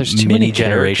 and there's too many many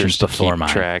generations to before keep mine.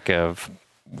 track of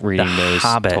reading those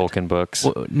Hobbit. Tolkien books.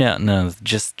 Well, no,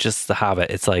 just The Hobbit.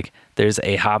 It's like there's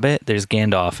a Hobbit, there's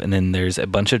Gandalf, and then there's a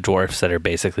bunch of dwarfs that are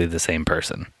basically the same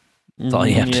person. That's all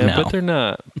you have to know. But they're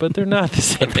not. But they're not the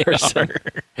same person.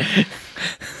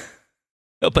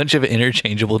 A bunch of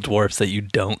interchangeable dwarfs that you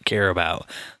don't care about.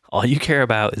 All you care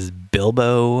about is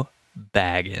Bilbo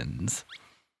Baggins.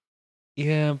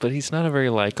 Yeah, but he's not a very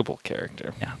likable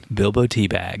character. Yeah, Bilbo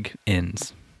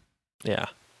Teabag-ins. Yeah.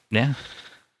 Yeah.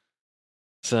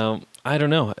 So, I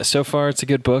don't know. So far, it's a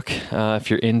good book.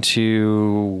 If you're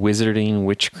into wizarding,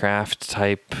 witchcraft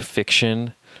type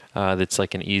fiction, that's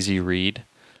like an easy read.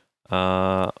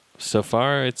 So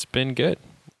far, it's been good.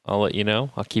 I'll let you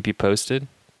know. I'll keep you posted.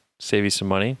 Save you some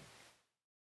money.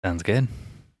 Sounds good.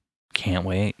 Can't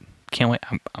wait.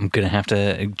 I'm going to have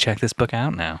to check this book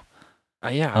out now.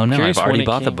 Yeah. Oh, no, I've already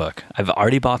bought the book. I've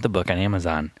already bought the book on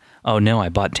Amazon. Oh, no, I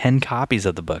bought 10 copies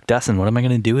of the book. Dustin, what am I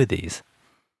going to do with these?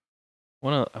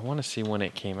 I want to see when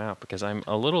it came out because I'm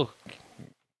a little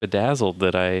bedazzled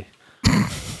that I've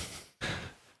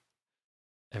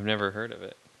never heard of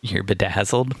it. You're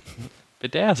bedazzled?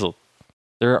 Bedazzled.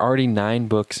 There are already 9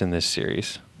 books in this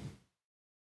series.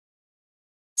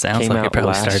 Sounds like it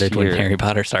probably started when Harry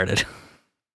Potter started.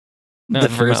 No, the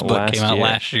first book came out year.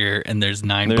 last year, and there's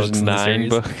 9 books in the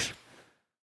series. There's 9 books.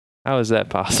 How is that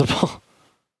possible?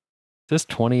 This is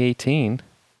 2018.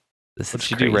 This What is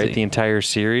did crazy. you write the entire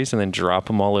series and then drop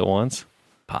them all at once?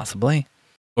 Possibly.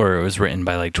 Or it was written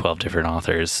by like 12 different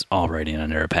authors, all writing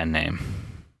under a pen name.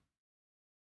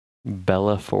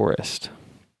 Bella Forrest.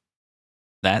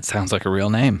 That sounds like a real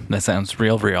name. That sounds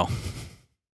real. All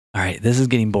right, this is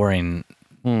getting boring.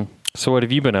 So what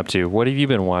have you been up to? What have you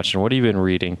been watching? What have you been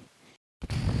reading?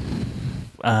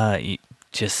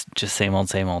 Just same old,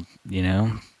 Same old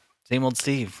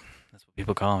Steve. That's what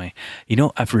People call me. You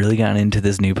know, I've really gotten into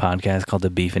this new podcast called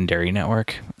the Beef and Dairy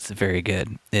Network. It's very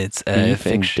good. It's a Beef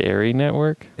and Dairy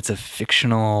Network? It's a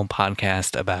fictional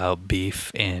podcast about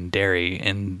beef and dairy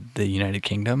in the United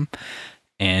Kingdom.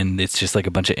 And it's just like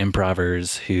a bunch of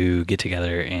improvers who get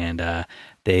together and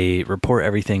they report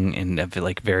everything in a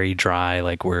like very dry,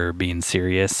 like we're being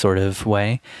serious sort of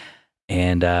way.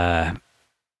 And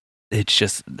it's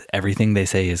just everything they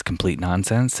say is complete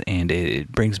nonsense, and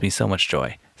it brings me so much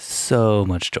joy. So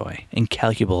much joy.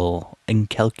 Incalculable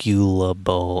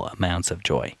amounts of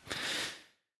joy.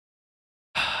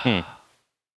 I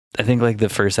think like the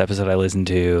first episode I listened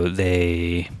to,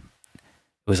 it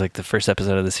was like the first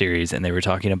episode of the series, and they were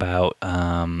talking about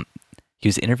he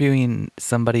was interviewing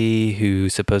somebody who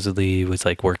supposedly was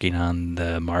like working on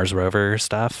the Mars rover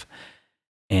stuff,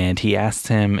 and he asked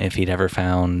him if he'd ever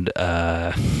found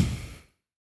a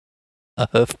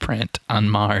hoof print on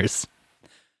Mars.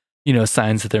 You know,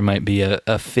 signs that there might be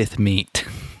a fifth meat.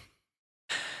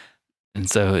 And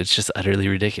so it's just utterly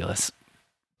ridiculous.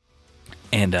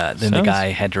 And then the guy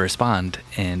had to respond,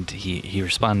 and he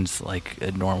responds like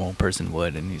a normal person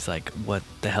would, and he's like, "What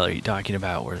the hell are you talking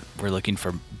about? We're looking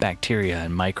for bacteria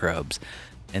and microbes."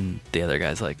 And the other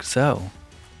guy's like, "So,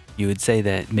 you would say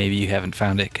that maybe you haven't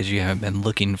found it because you haven't been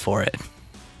looking for it."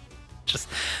 Just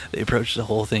they approach the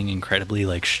whole thing incredibly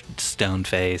like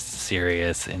stone-faced,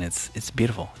 serious, and it's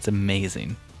beautiful. It's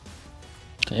amazing.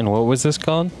 And what was this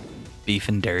called? Beef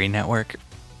and Dairy Network.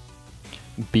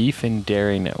 Beef and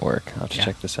Dairy Network. I'll have to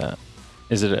check this out.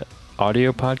 Is it an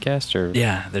audio podcast or?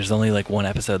 Yeah, there's only like one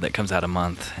episode that comes out a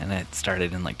month, and it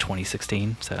started in like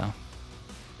 2016. So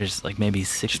there's like maybe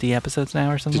 60 episodes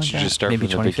now or something. Did you like just that. start maybe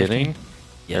from the beginning?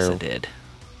 Yes, I did.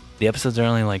 The episodes are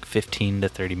only like 15 to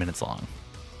 30 minutes long.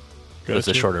 It was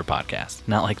a shorter podcast,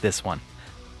 not like this one.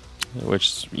 Which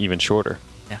is even shorter.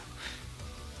 Yeah.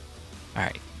 All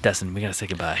right, Dustin, we gotta say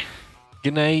goodbye.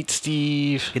 Good night,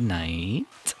 Steve. Good night.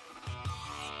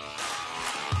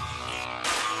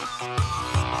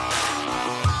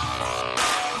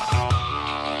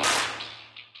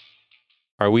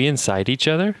 Are we inside each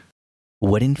other?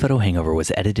 Wedding Photo Hangover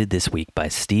was edited this week by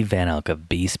Steve Van Elk of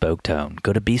Bespoke Tone.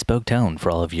 Go to Bespoke Tone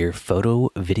for all of your photo,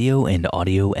 video, and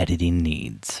audio editing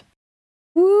needs.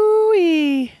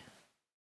 Woo-wee!